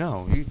vacations.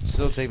 No, you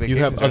still take vacations.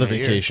 You have during other the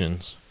year.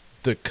 vacations.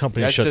 The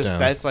company That's shut just down.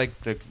 that's like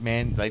the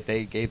man like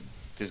they gave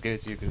it to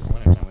you because it's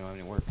winter time. We don't have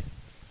any work.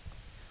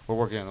 We're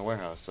working in the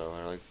warehouse, so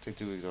they're like take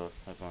 2 weeks off.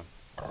 Have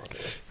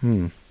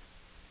fun.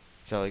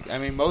 So like I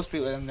mean most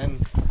people and then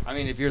I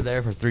mean if you're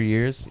there for 3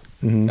 years,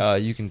 Hmm.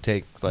 you can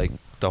take like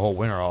the whole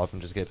winter off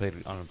and just get paid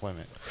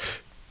unemployment.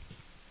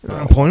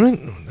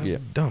 Unemployment? Yeah.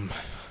 Dumb.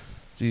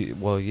 See,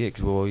 well, yeah,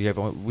 because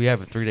we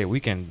have a 3-day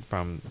weekend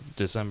from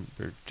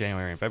December,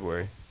 January, and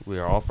February. We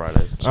are all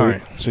Fridays. So, All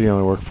right. so you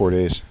only work 4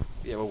 days.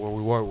 Yeah, but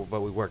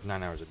we work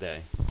 9 hours a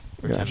day.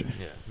 Or Gotcha.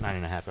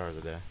 9.5 hours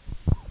a day.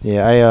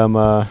 Yeah, I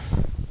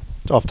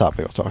it's off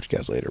topic. I'll talk to you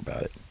guys later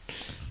about it.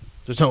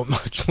 There's not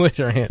much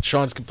later, Aunt.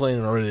 Sean's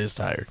complaining already. Is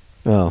tired.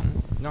 Oh,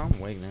 No, I'm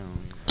awake now.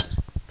 I just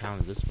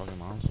pounded this fucking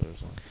monster or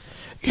something.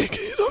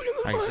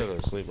 I can still go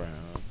to sleep right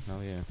now.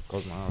 Hell yeah.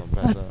 Close my eyes and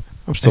pass out.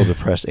 I'm still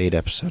depressed. 8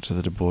 episodes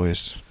of The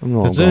Boys. I'm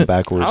That's going it.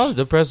 backwards. I was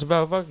depressed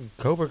about fucking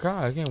Cobra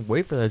Kai. I can't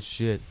wait for that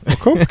shit.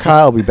 Cobra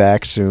Kai will be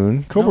back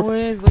soon. Cobra. No, it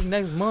is like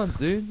next month,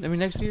 dude. I mean,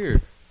 next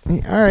year. All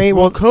right.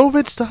 Well, Well,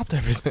 COVID stopped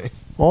everything.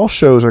 all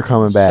shows are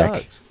coming back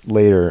Sucks.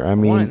 later. I I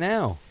want it mean,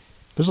 now.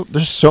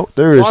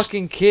 there is.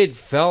 Fucking kid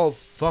fell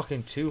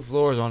fucking 2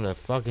 floors on the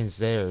fucking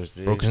stairs,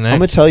 dude. Broke his I'm neck.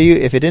 gonna tell you,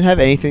 if it didn't have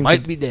anything,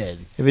 Might be dead.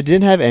 if it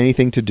didn't have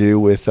anything to do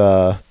with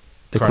the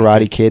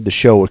Karate Karate Kid, the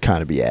show would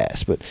kind of be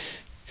ass. But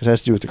because it has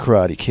to do with the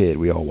Karate Kid,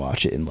 we all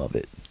watch it and love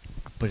it.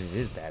 But it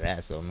is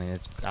badass, though. I mean,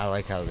 I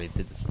like how they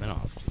did the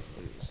spinoff.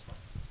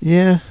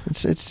 Yeah,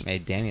 it's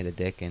Made Danny the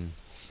dick, and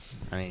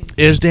I mean,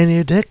 Is Danny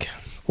a dick?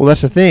 well,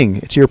 that's the thing.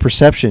 It's your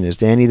perception. Is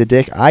Danny the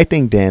dick? I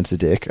think Dan's the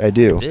dick. I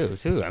do.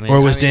 too. I mean,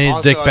 Or was I mean, Danny the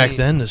also, dick I back mean,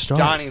 then to start?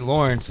 Johnny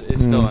Lawrence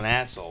is still Mm. an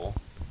asshole,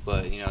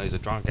 but you know he's a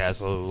drunk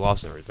asshole who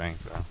lost everything.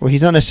 So Well,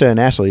 he's not necessarily an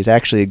asshole. He's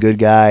actually a good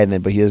guy,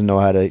 but he doesn't know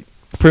how to.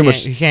 Pretty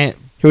much, he can't.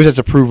 he always has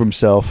to prove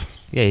himself.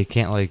 Yeah, he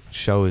can't like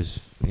show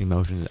his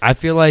emotions. I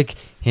feel like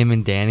him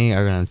and Danny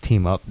are gonna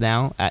team up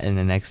now in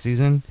the next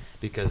season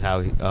because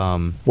how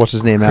What's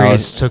his name now?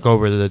 Chris took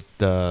over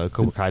the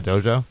Cobra Kai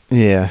dojo,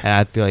 Yeah. and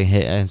I feel like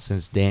and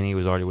since Danny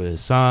was already with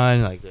his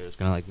son, like they're just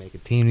gonna like make a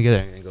team together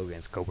and gonna go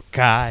against Cobra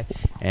Kai,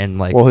 and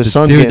like Well, his the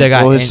son's dude that getting,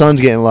 got his son's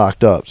getting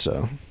locked up.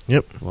 So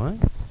what?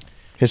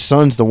 his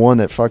son's the one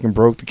that fucking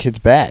broke the kid's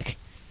back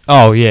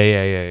Oh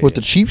yeah. with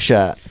the cheap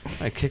shot.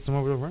 I kicked him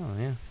over the ground.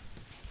 Yeah,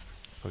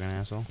 fucking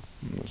asshole.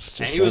 It's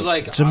And just he was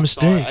like- like, It's a "I'm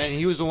sorry," mistake. and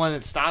he was the one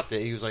that stopped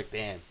it. He was like,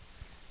 "Damn."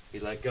 He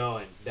let go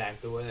and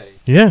backed away.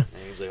 Yeah.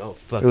 And he was like, "Oh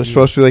fuck." it was you."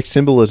 supposed to be like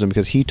symbolism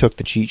because he took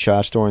the cheat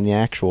shots during the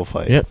actual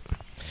fight. Yep.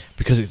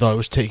 Because he thought he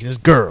was taking his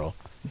girl.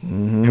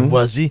 Hmm. And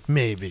was he?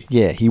 Maybe.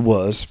 Yeah, he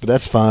was, but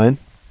that's fine.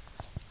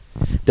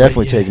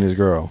 Definitely yeah. taking his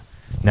girl.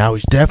 Now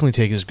he's definitely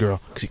taking his girl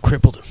because he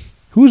crippled him.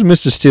 Who was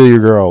Mr. Steal Your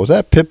Girl? Was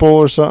that Pitbull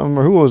or something,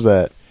 or who was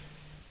that?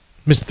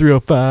 Mr.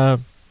 305.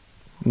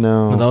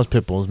 No, No, that was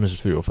Pitbull. It was Mr.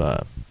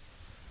 305.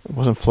 it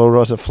wasn't Flo Rida.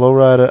 Was it Flo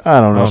Rida? I don't know.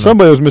 I don't know.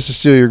 Somebody was Mr.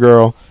 Steal Your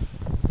Girl.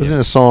 It was Yeah.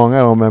 in a song. I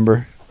don't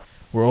remember.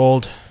 We're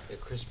old. Yeah,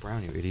 Chris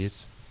Brown, you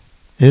idiots.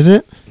 Is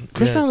it?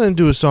 Chris Yes. Brown didn't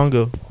do a song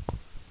go,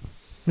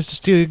 Mr.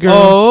 Steal Your Girl.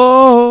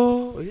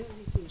 Oh, yeah,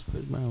 it was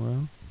Chris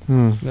Brown, bro.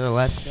 Hmm. You gotta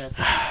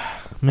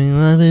laugh. Me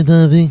lovey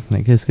dovey.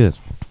 Like kiss.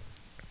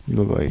 You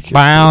look like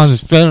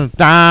Bounce,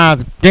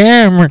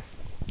 damn.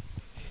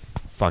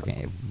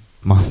 Fucking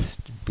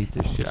monster beat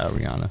the shit out of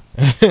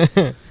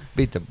Rihanna.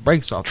 Beat the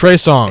brakes off. Trey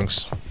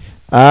Songs.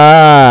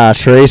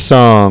 Trey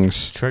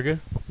Songs. Trigger.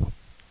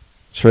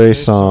 Trey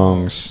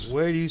Songs.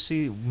 Where do you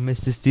see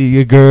Mr. Steal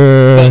Your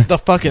Girl? The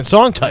fucking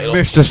song title.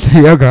 Mr.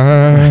 Steal Your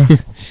Girl.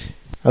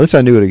 At least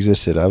I knew it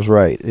existed. I was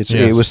right. It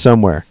Yes. was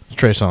somewhere.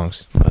 Trey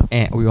Songs.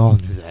 And we all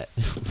knew that.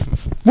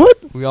 What?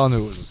 We all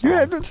knew it was a song.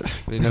 Yeah,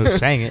 We didn't know who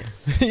sang it.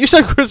 You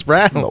said Chris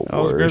Brown. The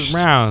Oh, Chris worst.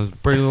 Brown,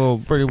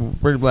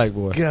 pretty black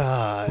boy.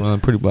 God. One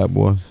of the pretty black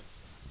boys.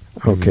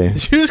 Okay.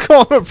 Did you just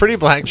call him a pretty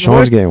black boy?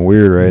 Sean's getting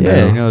weird right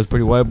Yeah, you now. know, it's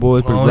pretty white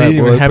boys, pretty Oh, black he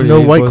didn't boys. even have pretty no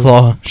Asian White boys.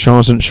 Claw.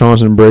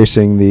 Sean's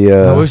embracing the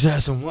I wish I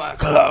had some white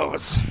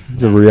clothes.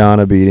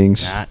 Rihanna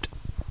beatings. Not.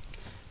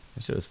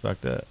 That shit was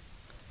fucked up.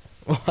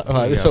 Why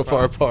are they so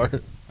far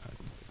apart?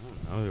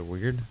 Oh, they're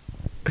weird.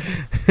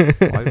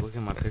 Why are you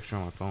looking at my picture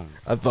on my phone?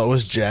 I thought it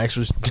was Jax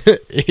was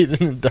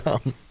Aiden and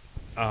Dom.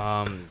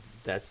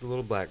 That's the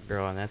little black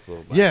girl, and that's the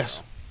little black Yes.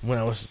 girl. When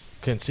I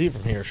couldn't see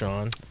from here,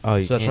 Sean. Oh,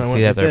 you So that's can't when I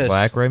see went that like they're this.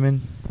 black,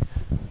 Raymond?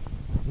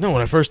 No,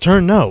 when I first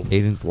turned, no.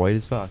 Aiden's white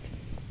as fuck.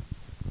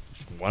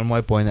 Just one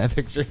white boy in that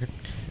picture.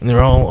 And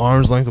they're all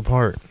arms length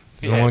apart.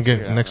 You Yeah, don't want to it's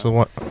get weird, next I to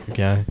one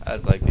guy. I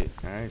just like it.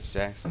 Alright,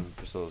 Jackson,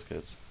 Priscilla's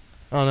kids.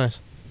 Oh, nice.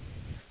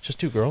 Just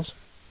 2 girls?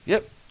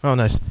 Yep. Oh,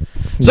 nice.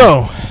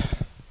 So,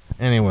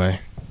 anyway,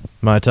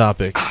 my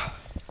topic.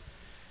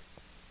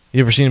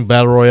 You ever seen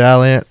Battle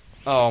Royale yet?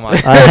 Oh my I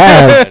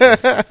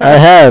have. I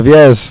have,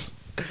 yes.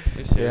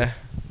 Yeah.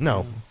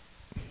 No.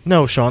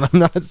 No, Sean, I'm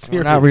not We're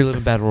serious. not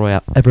reliving Battle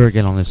Royale ever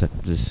again on this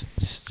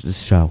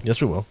show.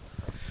 Yes, we will.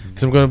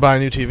 Because I'm going to buy a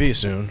new TV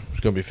soon. It's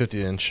going to be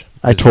 50-inch.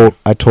 I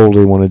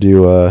totally want to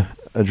do a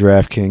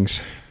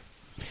DraftKings.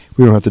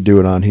 We don't have to do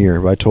it on here,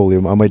 but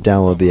I might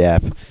download the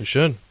app. You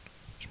should.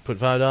 Just put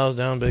 $5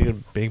 down,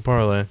 big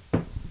parlay.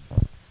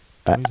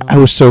 I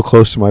was so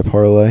close to my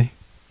parlay.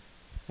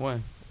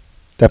 When?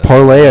 That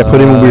parlay I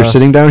put in when we were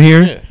sitting down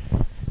here, Yeah.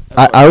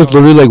 I was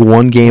literally like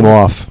 1 game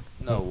off.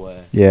 No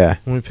way. Yeah.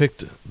 When we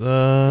picked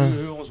the...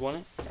 Who almost won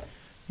it?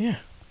 Yeah.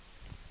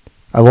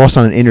 I lost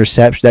on an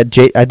interception.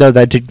 Remember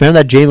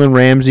that Jalen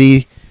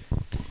Ramsey,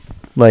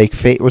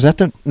 was that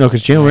the... No,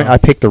 because I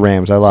picked the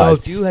Rams. I So lied.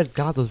 if you had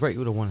got those right, you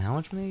would have won how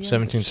much money again?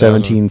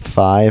 17,000.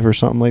 17-5 or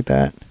something like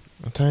that.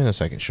 I'll tell you in a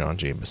second, Sean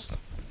Jeebus.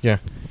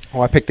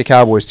 Oh, I picked the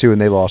Cowboys too, and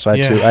they lost. I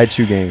had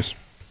 2 games.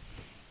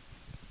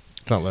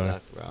 Not living.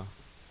 Suck, bro.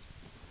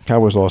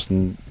 Cowboys lost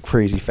in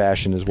crazy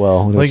fashion as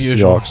well. Like against the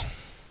usual. Seahawks.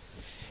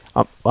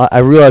 I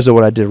realized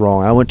what I did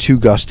wrong. I went too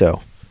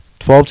gusto.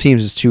 12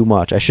 teams is too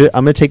much. I'm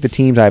going to take the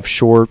teams I have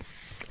short.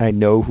 I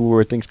know who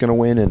I think's going to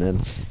win, and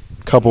then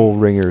a couple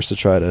ringers to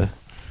try to.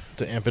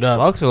 To amp it up.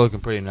 Bucks are looking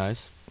pretty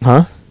nice.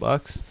 Huh?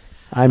 Bucks.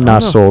 I'm I not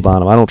don't know. sold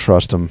on them. I don't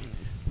trust them.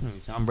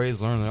 Tom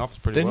Brady's learning the office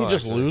pretty Didn't well. he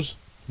just actually. lose?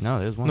 No,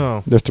 there's one.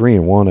 No. They're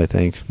 3-1, I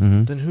think.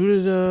 Mm-hmm. Then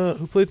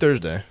who played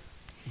Thursday?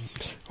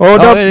 Oh,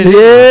 no!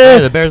 Yeah,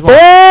 the Bears won.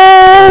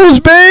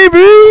 Foles,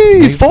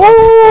 baby! Big fucking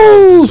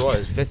Foles! What,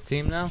 his 5th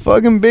team now?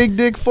 Fucking big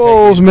dick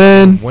Foles,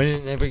 man.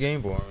 Winning every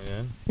game for him,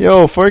 man.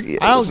 Yo, fuck. I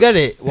don't get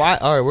it. Why?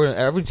 All right,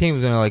 every team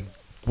is gonna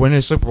win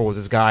a Super Bowl with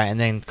this guy and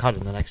then cut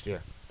him the next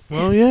year.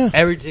 Well, yeah.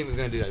 Every team is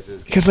gonna do that to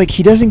this guy. Because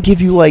he doesn't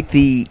give you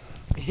the.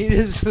 He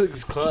just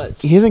looks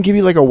clutch. He doesn't give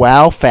you a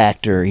wow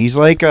factor. He's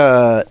like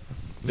a.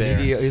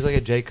 He's like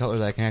a Jay Cutler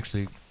that can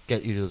actually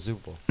get you to the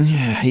Super Bowl.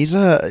 Yeah, he's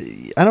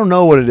a. I don't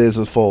know what it is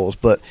with Foles,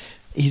 but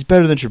he's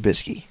better than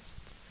Trubisky.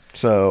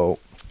 So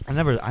I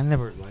never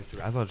liked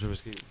it. I thought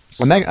Trubisky.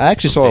 I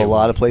actually saw a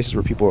lot of places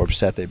where people were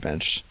upset they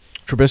benched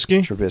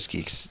Trubisky?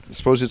 Trubisky. I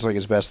suppose it's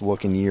his best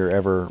looking year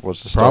ever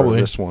was the start Probably.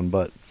 of this one,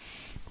 but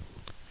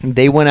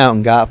they went out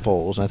and got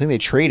Foles. I think they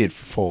traded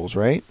for Foles,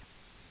 right?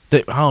 I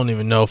don't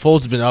even know. Foles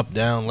has been up,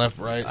 down, left,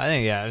 right. I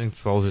think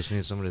Foles just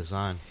needs somebody to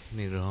sign.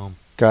 Needed a home.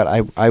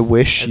 God, I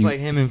wish. It's like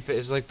him and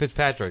it's like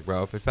Fitzpatrick,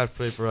 bro. Fitzpatrick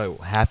played for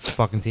half the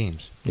fucking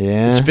teams.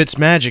 Yeah. It's Fitz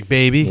magic,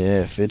 baby.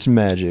 Yeah, Fitz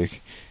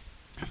magic.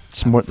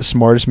 The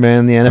smartest man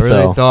in the NFL.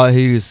 I really thought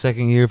he was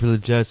second year for the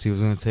Jets. He was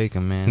going to take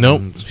him, man. Nope.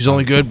 And He's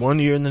only good 1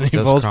 year and then he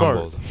just falls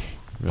crumbled. apart.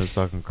 Just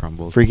fucking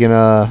crumbled.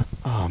 Freaking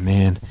oh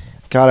man,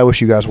 God, I wish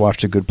you guys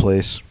watched A Good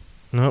Place.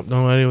 Nope,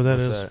 no idea what that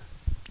What's is. that?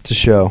 It's a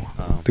show.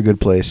 Oh. The Good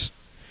Place.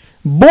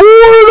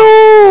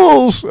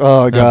 Bortles!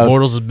 Oh God,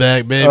 Bortles is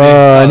back, baby.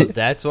 Oh,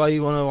 that's why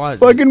you want to watch.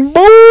 fucking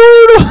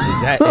Bortles!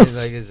 Is that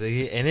is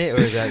he in it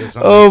or is that just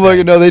something? Oh he my said?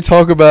 God, no! They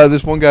talk about it.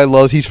 This one guy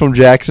loves. He's from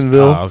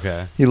Jacksonville. Oh,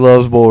 okay. He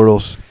loves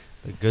Bortles.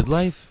 The Good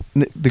Life.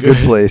 The Good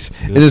Place.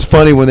 Good It is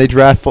funny when they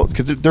draft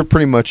because they're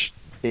pretty much.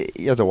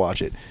 You have to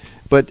watch it.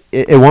 But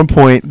at one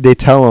point, they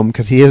tell him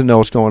because he doesn't know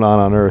what's going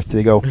on Earth.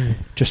 They go,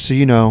 just so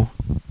you know,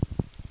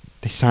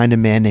 they signed a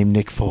man named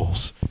Nick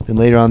Foles. Then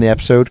later on in the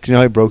episode, because you know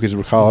how he broke his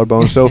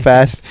collarbone so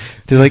fast,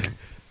 they're like,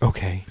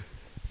 okay,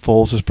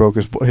 Foles just broke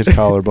his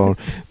collarbone.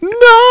 No!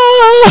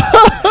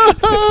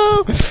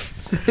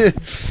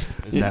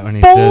 Is that when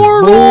he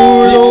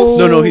Bortles!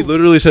 No, he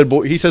literally said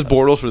he says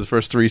Bortles for the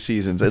first 3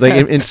 seasons. Like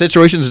in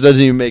situations it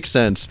doesn't even make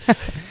sense.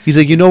 He's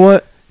like, you know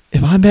what?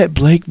 If I met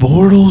Blake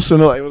Bortles,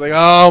 and we're like,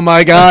 oh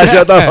my God,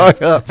 shut the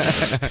fuck up.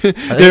 Yeah,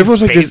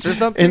 everyone's like this, or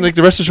something? and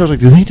the rest of the show's like,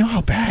 do they know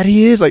how bad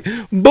he is? Like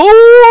Bortles.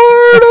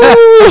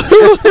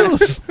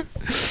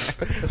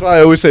 That's why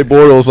I always say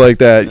Bortles like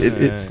that.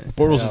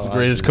 Bortles is the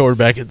greatest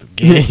quarterback at the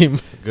game.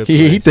 Good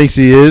He Place. thinks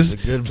he is.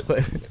 The Good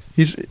Place.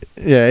 He's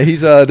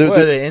he's What,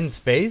 are they in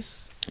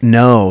space?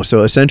 no.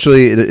 So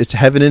essentially, it's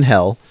heaven and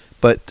hell.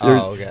 But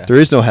Okay. there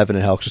is no heaven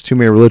and hell because too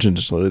many religions.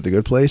 It's literally the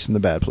good place and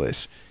the bad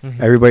place. Mhm.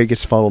 Everybody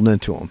gets funneled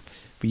into them.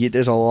 But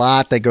there's a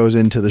lot that goes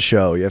into the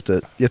show. You have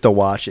to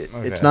watch it.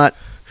 Okay. It's not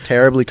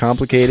terribly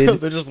complicated. So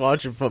they're just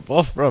watching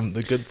football from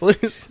the good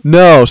place.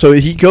 No, so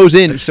he goes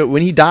in. So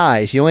when he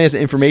dies, he only has the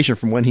information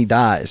from when he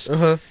dies.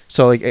 Uh-huh.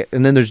 So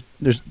and then there's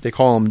they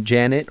call them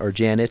Janet or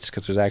Janets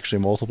because there's actually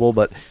multiple.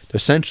 But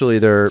essentially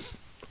they're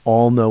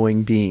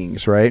all-knowing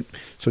beings, right?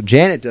 So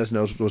Janet does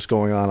know what's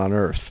going on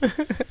Earth.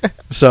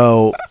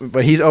 So,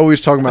 but he's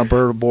always talking about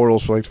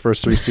Bortles for like the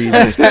first 3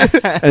 seasons.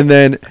 And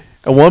then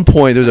at one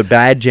point, there's a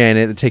bad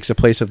Janet that takes the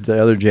place of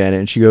the other Janet,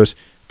 and she goes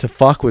to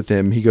fuck with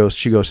him. She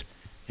goes,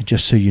 and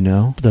just so you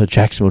know, the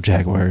Jacksonville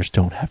Jaguars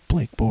don't have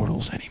Blake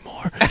Bortles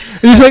anymore. And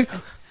he's like,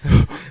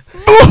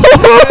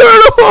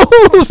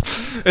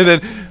 Bortles! And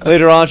then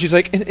later on, she's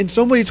like, and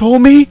somebody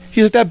told me,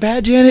 she's like, that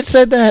bad Janet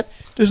said that.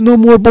 There's no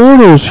more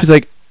Bortles. She's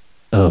like,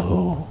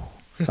 oh,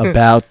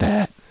 about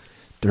that.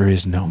 There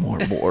is no more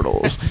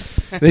Bortles.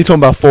 And they told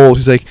him about Foles.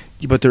 He's like,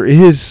 yeah, but there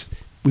is.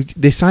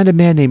 They signed a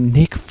man named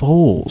Nick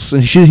Foles.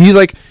 And he's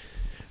like,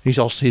 he's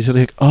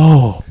like,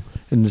 oh.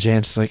 And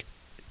Janet's like,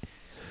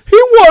 he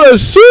won a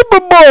Super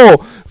Bowl.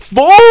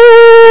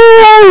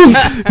 Foles!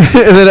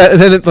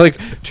 and then like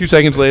 2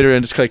 seconds later,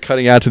 and just like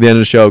cutting out to the end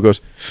of the show,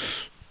 goes,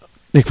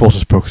 Nick Foles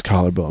just broke his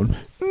collarbone.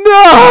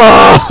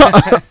 No!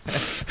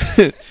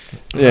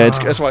 Yeah,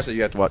 that's why I said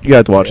you have to watch. You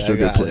have to watch it to a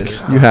good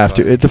place. You have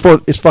to.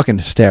 It's fucking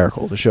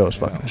hysterical. The show is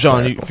fucking.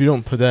 John, hysterical. if you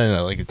don't put that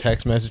in a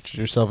text message to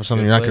yourself or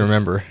something, you're not gonna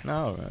remember.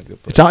 No,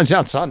 good place. It's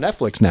on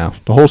Netflix now.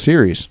 The whole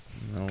series.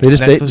 No.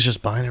 Netflix is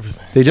just buying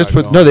everything. They just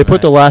put They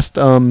put the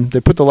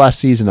last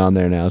season on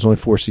there now. It's only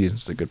 4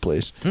 seasons. It's a good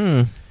place.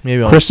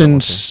 Maybe I'll Is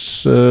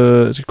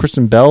it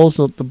Kristen Bell's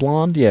the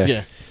blonde? Yeah.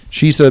 Yeah.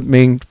 She's the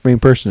main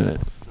person in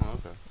it. Oh,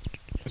 okay.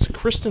 Is it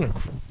Kristen or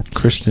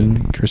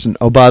Kristen.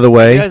 Oh, by the You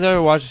way, guys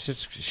ever watch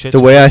shit?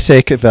 the way I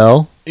say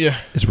Cavell Yeah.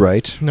 is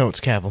right. No,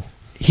 it's Cavill.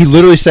 He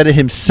literally said it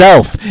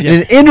himself in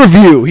an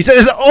interview. He said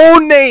his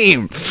own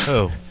name.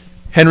 Oh,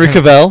 Henry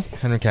Cavill.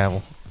 Henry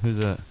Cavill.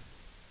 who's that?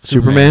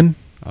 Superman.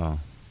 Oh,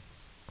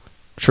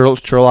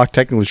 Sherlock,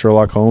 technically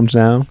Sherlock Holmes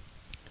now.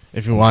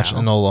 If you watch Wow.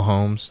 Enola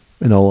Holmes,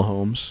 Enola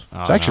Holmes.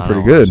 Oh, It's actually no,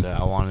 pretty I don't good. watch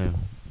that. I want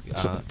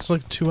to. it's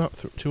like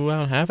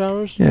 2.5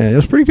 hours. Yeah, it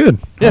was pretty good.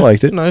 I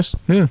liked it. Nice.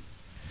 Yeah.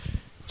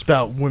 It's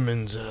about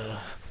women's.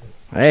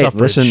 Hey,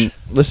 Suffrage.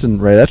 listen,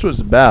 Ray. That's what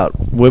it's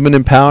about. Women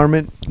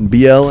empowerment and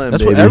BLM.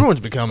 That's baby. what everyone's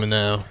becoming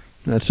now.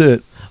 That's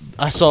it.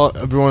 I saw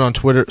everyone on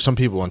Twitter. Some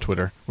people on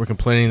Twitter were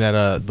complaining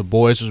that The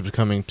Boys was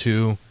becoming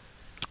too,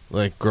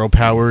 girl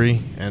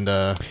powery and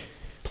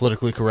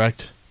politically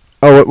correct.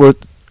 Oh,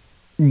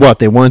 what?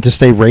 They wanted to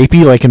stay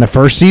rapey like in the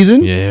first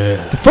season?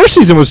 Yeah. The first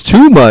season was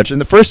too much. In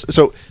the first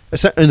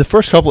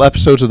couple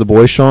episodes of The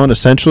Boys, Sean,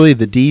 essentially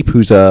the Deep,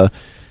 who's a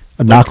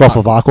knockoff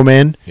of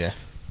Aquaman, Yeah.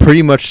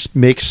 pretty much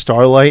makes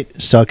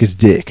Starlight suck his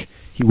dick.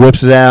 He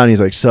whips it out and he's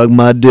like, "Suck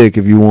my dick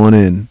if you want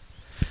in."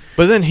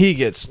 But then he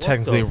gets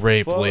technically the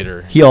raped fuck?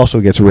 later. He also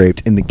gets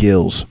raped in the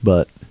gills,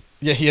 but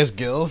Yeah, he has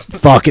gills.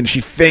 fucking she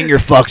finger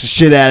fucks the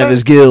shit out of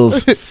his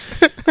gills.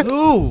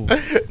 Ooh,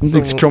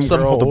 Some some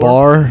girl at the whore.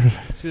 bar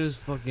she was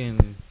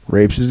fucking.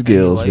 rapes his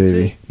gills, likes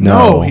baby. it?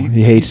 No, No,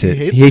 he hates it.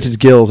 hates He hates his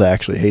gills.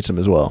 Actually, hates them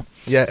as well.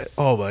 Yeah.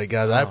 Oh my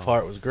god, that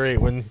part was great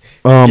when.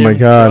 Oh he my gave him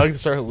god. drugs and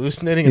started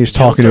hallucinating. He and was the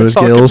gills talking to his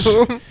started gills.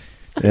 talking to him.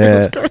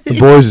 Yeah, great. The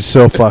Boys is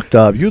so fucked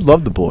up. You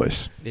love The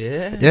Boys.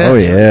 Yeah. Yeah. Oh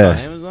yeah,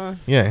 Amazon.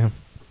 Yeah.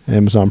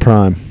 Amazon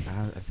Prime.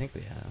 I think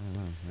we have. I don't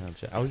know. I'll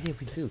check. Oh yeah,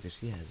 we do because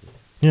she has it.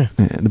 Yeah,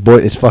 The Boy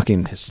is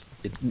fucking.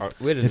 We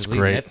had to It's delete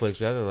great. Netflix.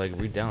 We had to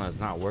re-download. It's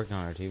not working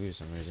on our TV for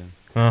some reason.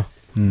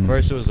 Mm.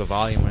 First, it was the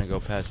volume when it go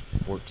past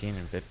 14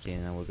 and 15,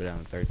 and then we'll go down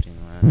to 13,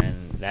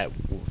 and that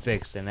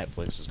fixed. And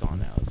Netflix is gone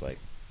now. It's like,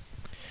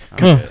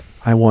 Huh. shit.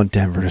 I want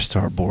Denver to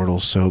start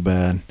Bortles so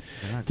bad.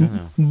 They're not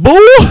gonna.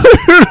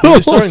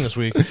 Who's starting this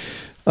week?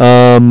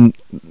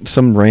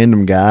 Some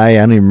random guy. I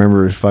don't even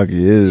remember who the fuck he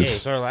Yeah, he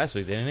is. started last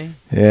week, didn't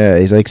he? Yeah,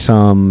 he's like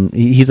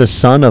he's a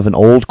son of an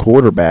old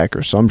quarterback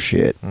or some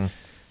shit. Hmm.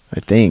 I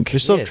think.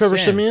 There's still Yeah, Trevor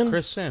Sims, Simeon.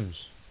 Chris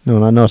Sims.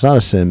 No, it's not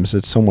a Sims.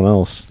 It's someone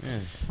else. Yeah.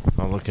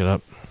 I'll look it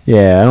up.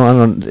 Yeah, I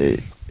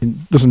don't.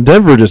 Listen,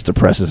 Denver just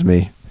depresses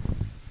me.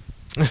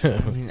 I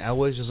mean,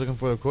 Elway's just looking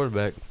for a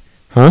quarterback.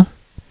 Huh?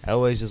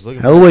 Elway's just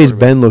looking. for a Elway's quarterback.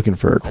 been looking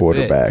for a That's it.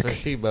 quarterback. Since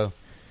Tebow.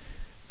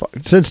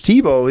 Since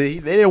Tebow. They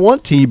didn't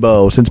want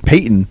Tebow. Since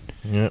Peyton.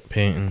 Yeah,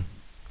 Peyton.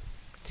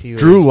 Tebow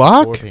Drew was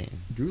Lock? before Peyton.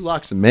 Drew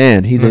Lock's a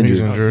man. He's No, he's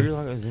injured. injured. Drew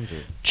Lock was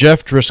injured.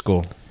 Jeff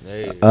Driscoll.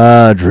 There you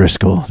go.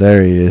 Driscoll.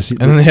 There he is. And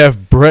then they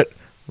have Brett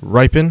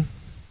Ripon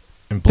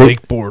and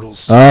Blake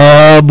Bortles.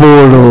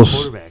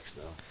 Bortles. Quarterbacks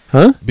though.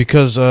 Huh?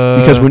 Because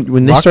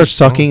When they Lock start is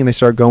sucking and they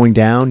start going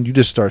down, you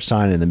just start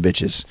signing them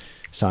bitches.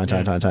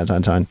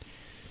 Sign.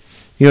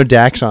 You know,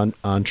 Dak's on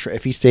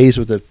if he stays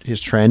with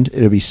his trend,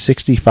 it'll be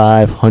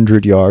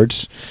 6,500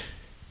 yards.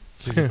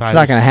 It's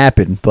not going to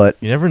happen, but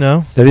You never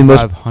know. that'd be the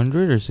most.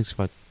 500 or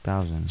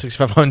 65,000.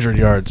 6,500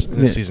 yards in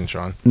the Yeah. season,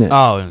 Sean. Yeah,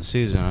 Oh, in the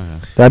season.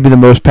 Okay. that'd be the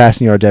most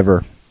passing yards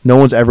ever. No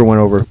one's ever went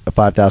over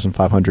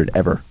 5,500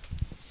 ever.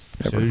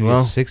 So Ever. you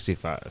Well. get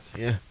 65.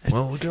 Yeah.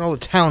 Well, look at all the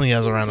talent he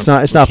has around him. It's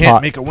not- it's We not can't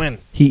pot- make a win.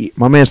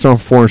 My man's throwing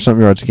 400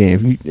 something yards a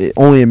game.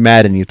 Only in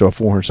Madden you throw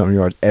 400 something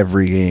yards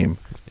every game.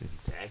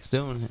 Dak's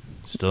doing it.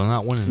 Still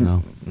not winning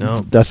though.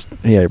 No.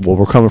 Well,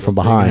 we're coming from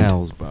behind.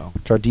 L's, bro.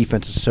 Our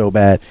defense is so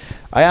bad.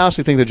 I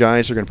honestly think the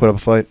Giants are going to put up a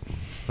fight.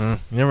 You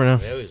never know.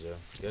 They always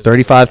do.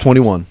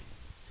 35-21.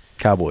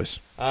 Cowboys.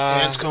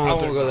 Ants going I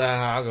with won't their- go that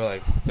high. I'll go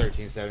like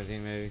 13,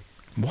 17 maybe.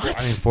 What?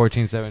 I mean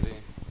 14, 17.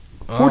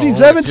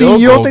 14-17. field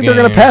You don't goal think they're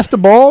going to game. pass the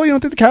ball? You don't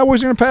think the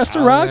Cowboys are going to pass the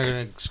I rock? don't think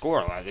they're going to score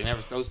a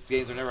lot. Those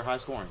games are never high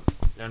scoring.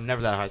 They're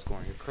never that high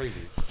scoring. You're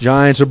crazy.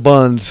 Giants are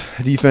buns.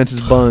 Defense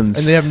is buns.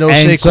 And they have no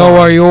and Saquon. so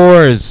are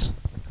yours.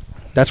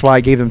 That's why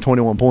I gave them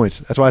 21 points.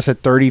 That's why I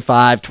said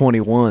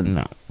 35-21.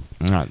 No,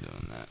 I'm not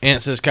doing that.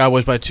 Ant says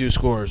Cowboys by 2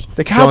 scores.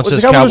 The Sean Cowboys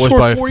says have Cowboys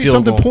by scored a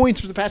 40-something field goal.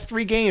 points for the past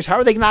 3 games. How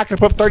are they not going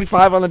to put up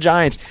 35 on the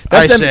Giants?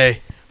 I them-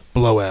 say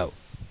blowout.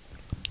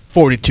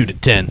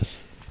 42-10.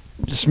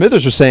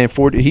 Smithers was saying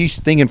 40. He's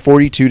thinking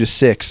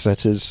 42-6.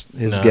 That's his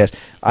No. guess.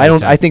 I don't.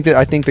 Okay. I think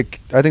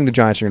the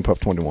Giants are going to put up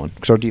 21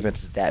 because our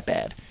defense is that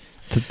bad.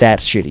 It's that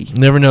shitty.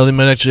 Never know. They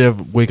might actually have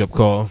a wake-up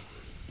call.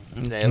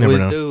 They Never always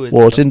know. do at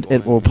Well, it's some in-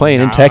 point. we're playing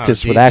in I don't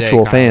Texas know, with DJ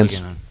actual kinda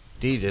fans.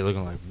 DJ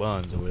looking like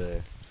buns over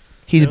there.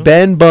 He's Who?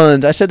 Ben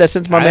Buns. I said that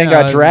since my man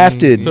got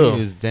drafted.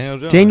 Who? Daniel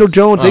Jones. Daniel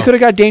Jones. They Oh. could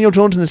have got Daniel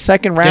Jones in the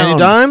second round. Danny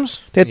Dimes?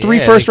 They had 3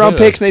 Yeah, first-round they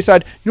could've. picks, and they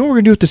decided, you know what we're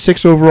going to do with the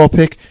 6th overall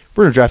pick?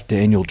 We're going to draft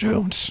Daniel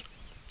Jones.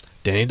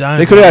 Danny Dimes.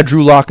 They could have had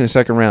Drew Lock in the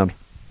second round.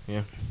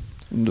 Yeah.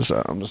 I'm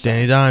just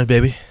Danny Dimes,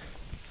 baby.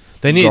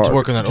 They need to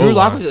work on that Drew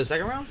Lock O-line. was in the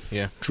second round?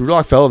 Drew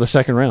Lock fell in the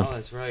second round. Oh,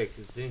 that's right.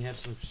 Because didn't he have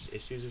some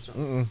issues or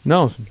something? Mm-mm.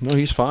 No,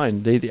 he's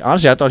fine.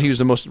 Honestly, I thought he was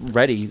the most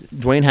ready.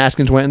 Dwayne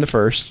Haskins went in the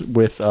first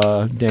with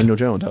Daniel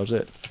Jones. That was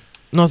it.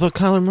 No, I thought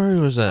Kyler Murray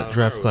was that Kyler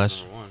draft Murray was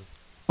class. number one.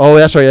 Oh,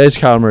 that's right. That is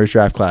Kyler Murray's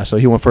draft class. So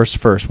he went first to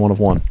first, 1 of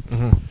 1. Mm-hmm.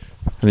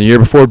 And the year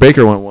before,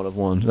 Baker went 1 of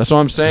 1. That's what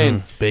I'm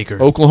saying. Baker.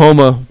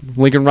 Oklahoma,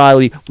 Lincoln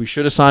Riley. We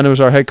should have signed him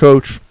as our head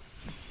coach.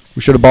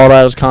 We should have balled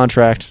out his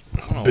contract. I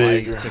don't know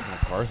Bigger. why you took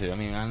McCarthy. I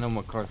mean, I know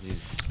McCarthy's...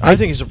 I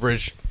think he's a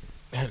bridge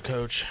head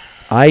coach.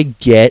 I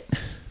get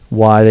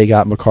why they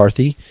got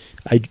McCarthy.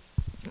 I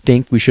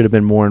think we should have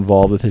been more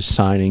involved with his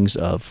signings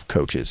of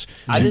coaches.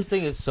 I just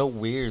think it's so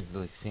weird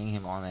like seeing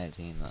him on that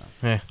team,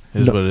 though. Yeah,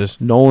 it is No. what it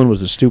is. Nolan was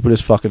the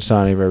stupidest fucking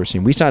signing I've ever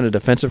seen. We signed a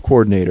defensive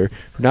coordinator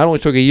who not only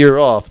took a year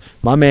off,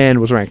 my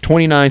man was ranked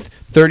 29th,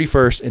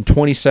 31st, and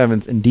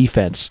 27th in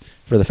defense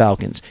for the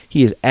Falcons.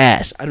 He is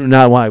ass. I don't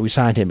know why we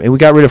signed him. And we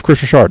got rid of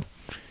Chris Richard.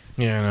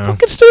 Yeah, I know.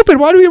 Fucking stupid.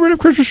 Why do we get rid of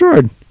Chris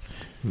Richard?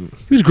 He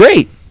was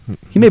great.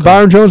 He made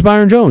Byron Jones.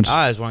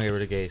 I just want to get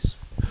rid of Gase.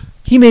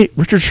 He made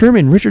Richard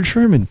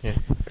Sherman. Yeah.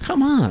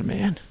 Come on,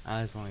 man.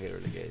 I just want to get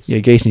rid of Gase. Yeah,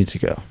 Gase needs to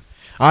go.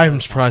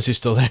 I'm surprised he's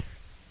still there.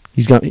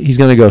 He's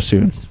gonna go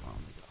soon.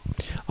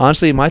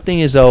 Honestly, my thing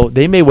is though,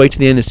 they may wait to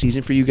the end of the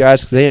season for you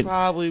guys because they.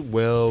 Probably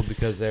will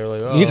because they're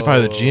like, oh. You need to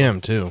fire the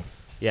GM too.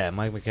 Yeah,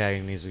 Mike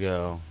McCagnon needs to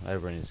go.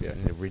 Everybody needs to go.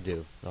 Need to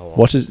redo the whole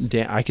What's his? offense.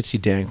 Dan, I could see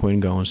Dan Quinn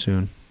going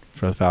soon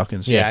for the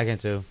Falcons. Yeah, I can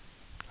too.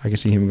 I can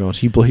see him going.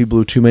 He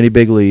blew too many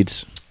big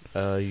leads.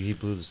 He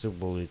blew the Super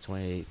Bowl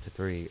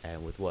 28-3,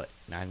 and with what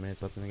 9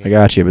 minutes left in the game. I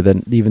got you, but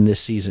then even this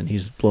season,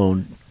 he's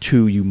blown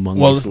 2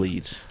 humongous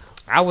leads.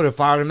 I would have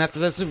fired him after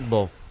the Super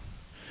Bowl.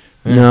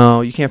 Yeah.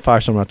 No, you can't fire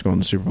someone after going to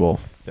the Super Bowl.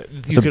 You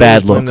It's a could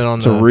bad always look. blame that on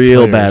It's a the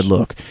real players. bad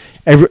look.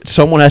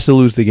 Someone has to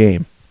lose the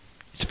game.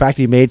 It's the fact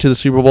that he made it to the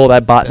Super Bowl.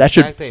 That The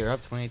should fact that you're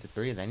up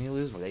 28-3 and then you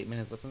lose with 8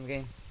 minutes left in the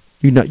game.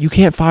 you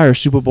can't fire a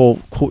Super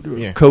Bowl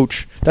Yeah.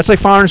 coach. That's like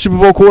firing a Super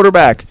Bowl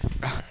quarterback.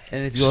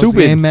 And if you lost the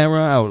Stupid. game, Matt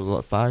Ryan, I would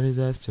have fired his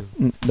ass too.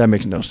 That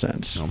makes no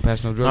sense. Don't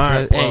pass no drug All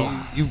right, test. well-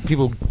 And you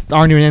people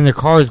aren't even in their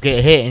cars,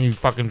 get hit, and you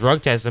fucking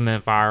drug test them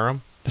and fire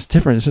them. That's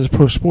different. This is a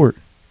pro sport.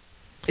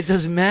 It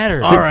doesn't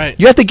matter. All right.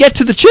 You have to get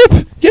to the chip.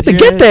 You have to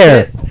get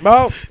there.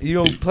 Bro, you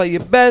don't play your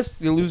best,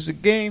 you lose the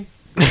game.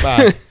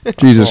 Bye.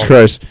 Jesus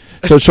Christ.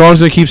 So Sean's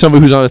gonna keep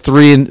somebody who's on a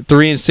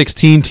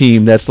 3-16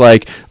 team that's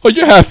like, oh,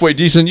 you're halfway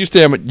decent. You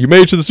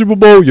made it to the Super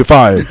Bowl. You're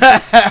fired.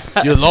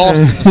 You lost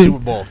in the Super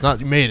Bowl. It's not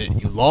you made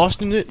it. You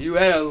lost in it. You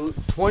had a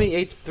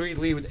 28-3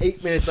 lead with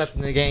 8 minutes left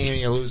in the game, and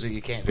you lose it.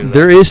 You can't do that.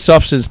 There is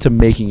substance to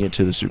making it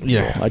to the Super Bowl.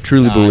 Yeah. I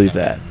truly Nah, believe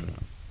no. that.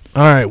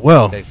 All right.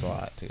 Well, It takes a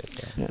lot to get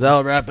there.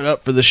 that'll wrap it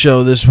up for the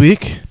show this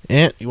week.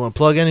 Ant, you want to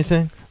plug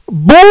anything?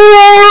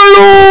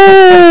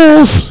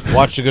 Balls!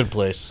 Watch The Good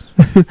Place.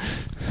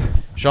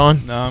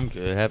 Sean? No, I'm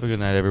good. Have a good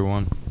night,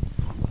 everyone.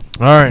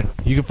 All right.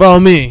 You can follow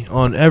me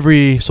on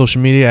every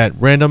social media at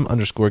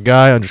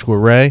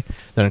random_guy_Ray.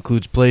 That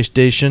includes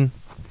PlayStation.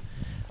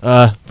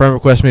 Friend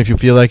request me if you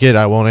feel like it.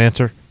 I won't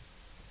answer.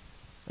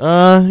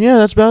 Yeah,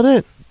 that's about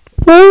it.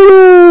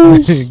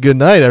 Good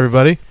night,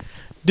 everybody.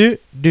 Do.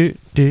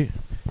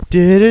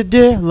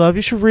 Love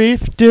you,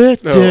 Sharif. I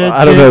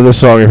don't know this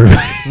song, everybody.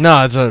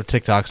 No, it's a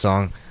TikTok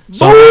song.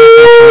 Balls!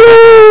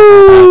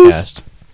 Podcast.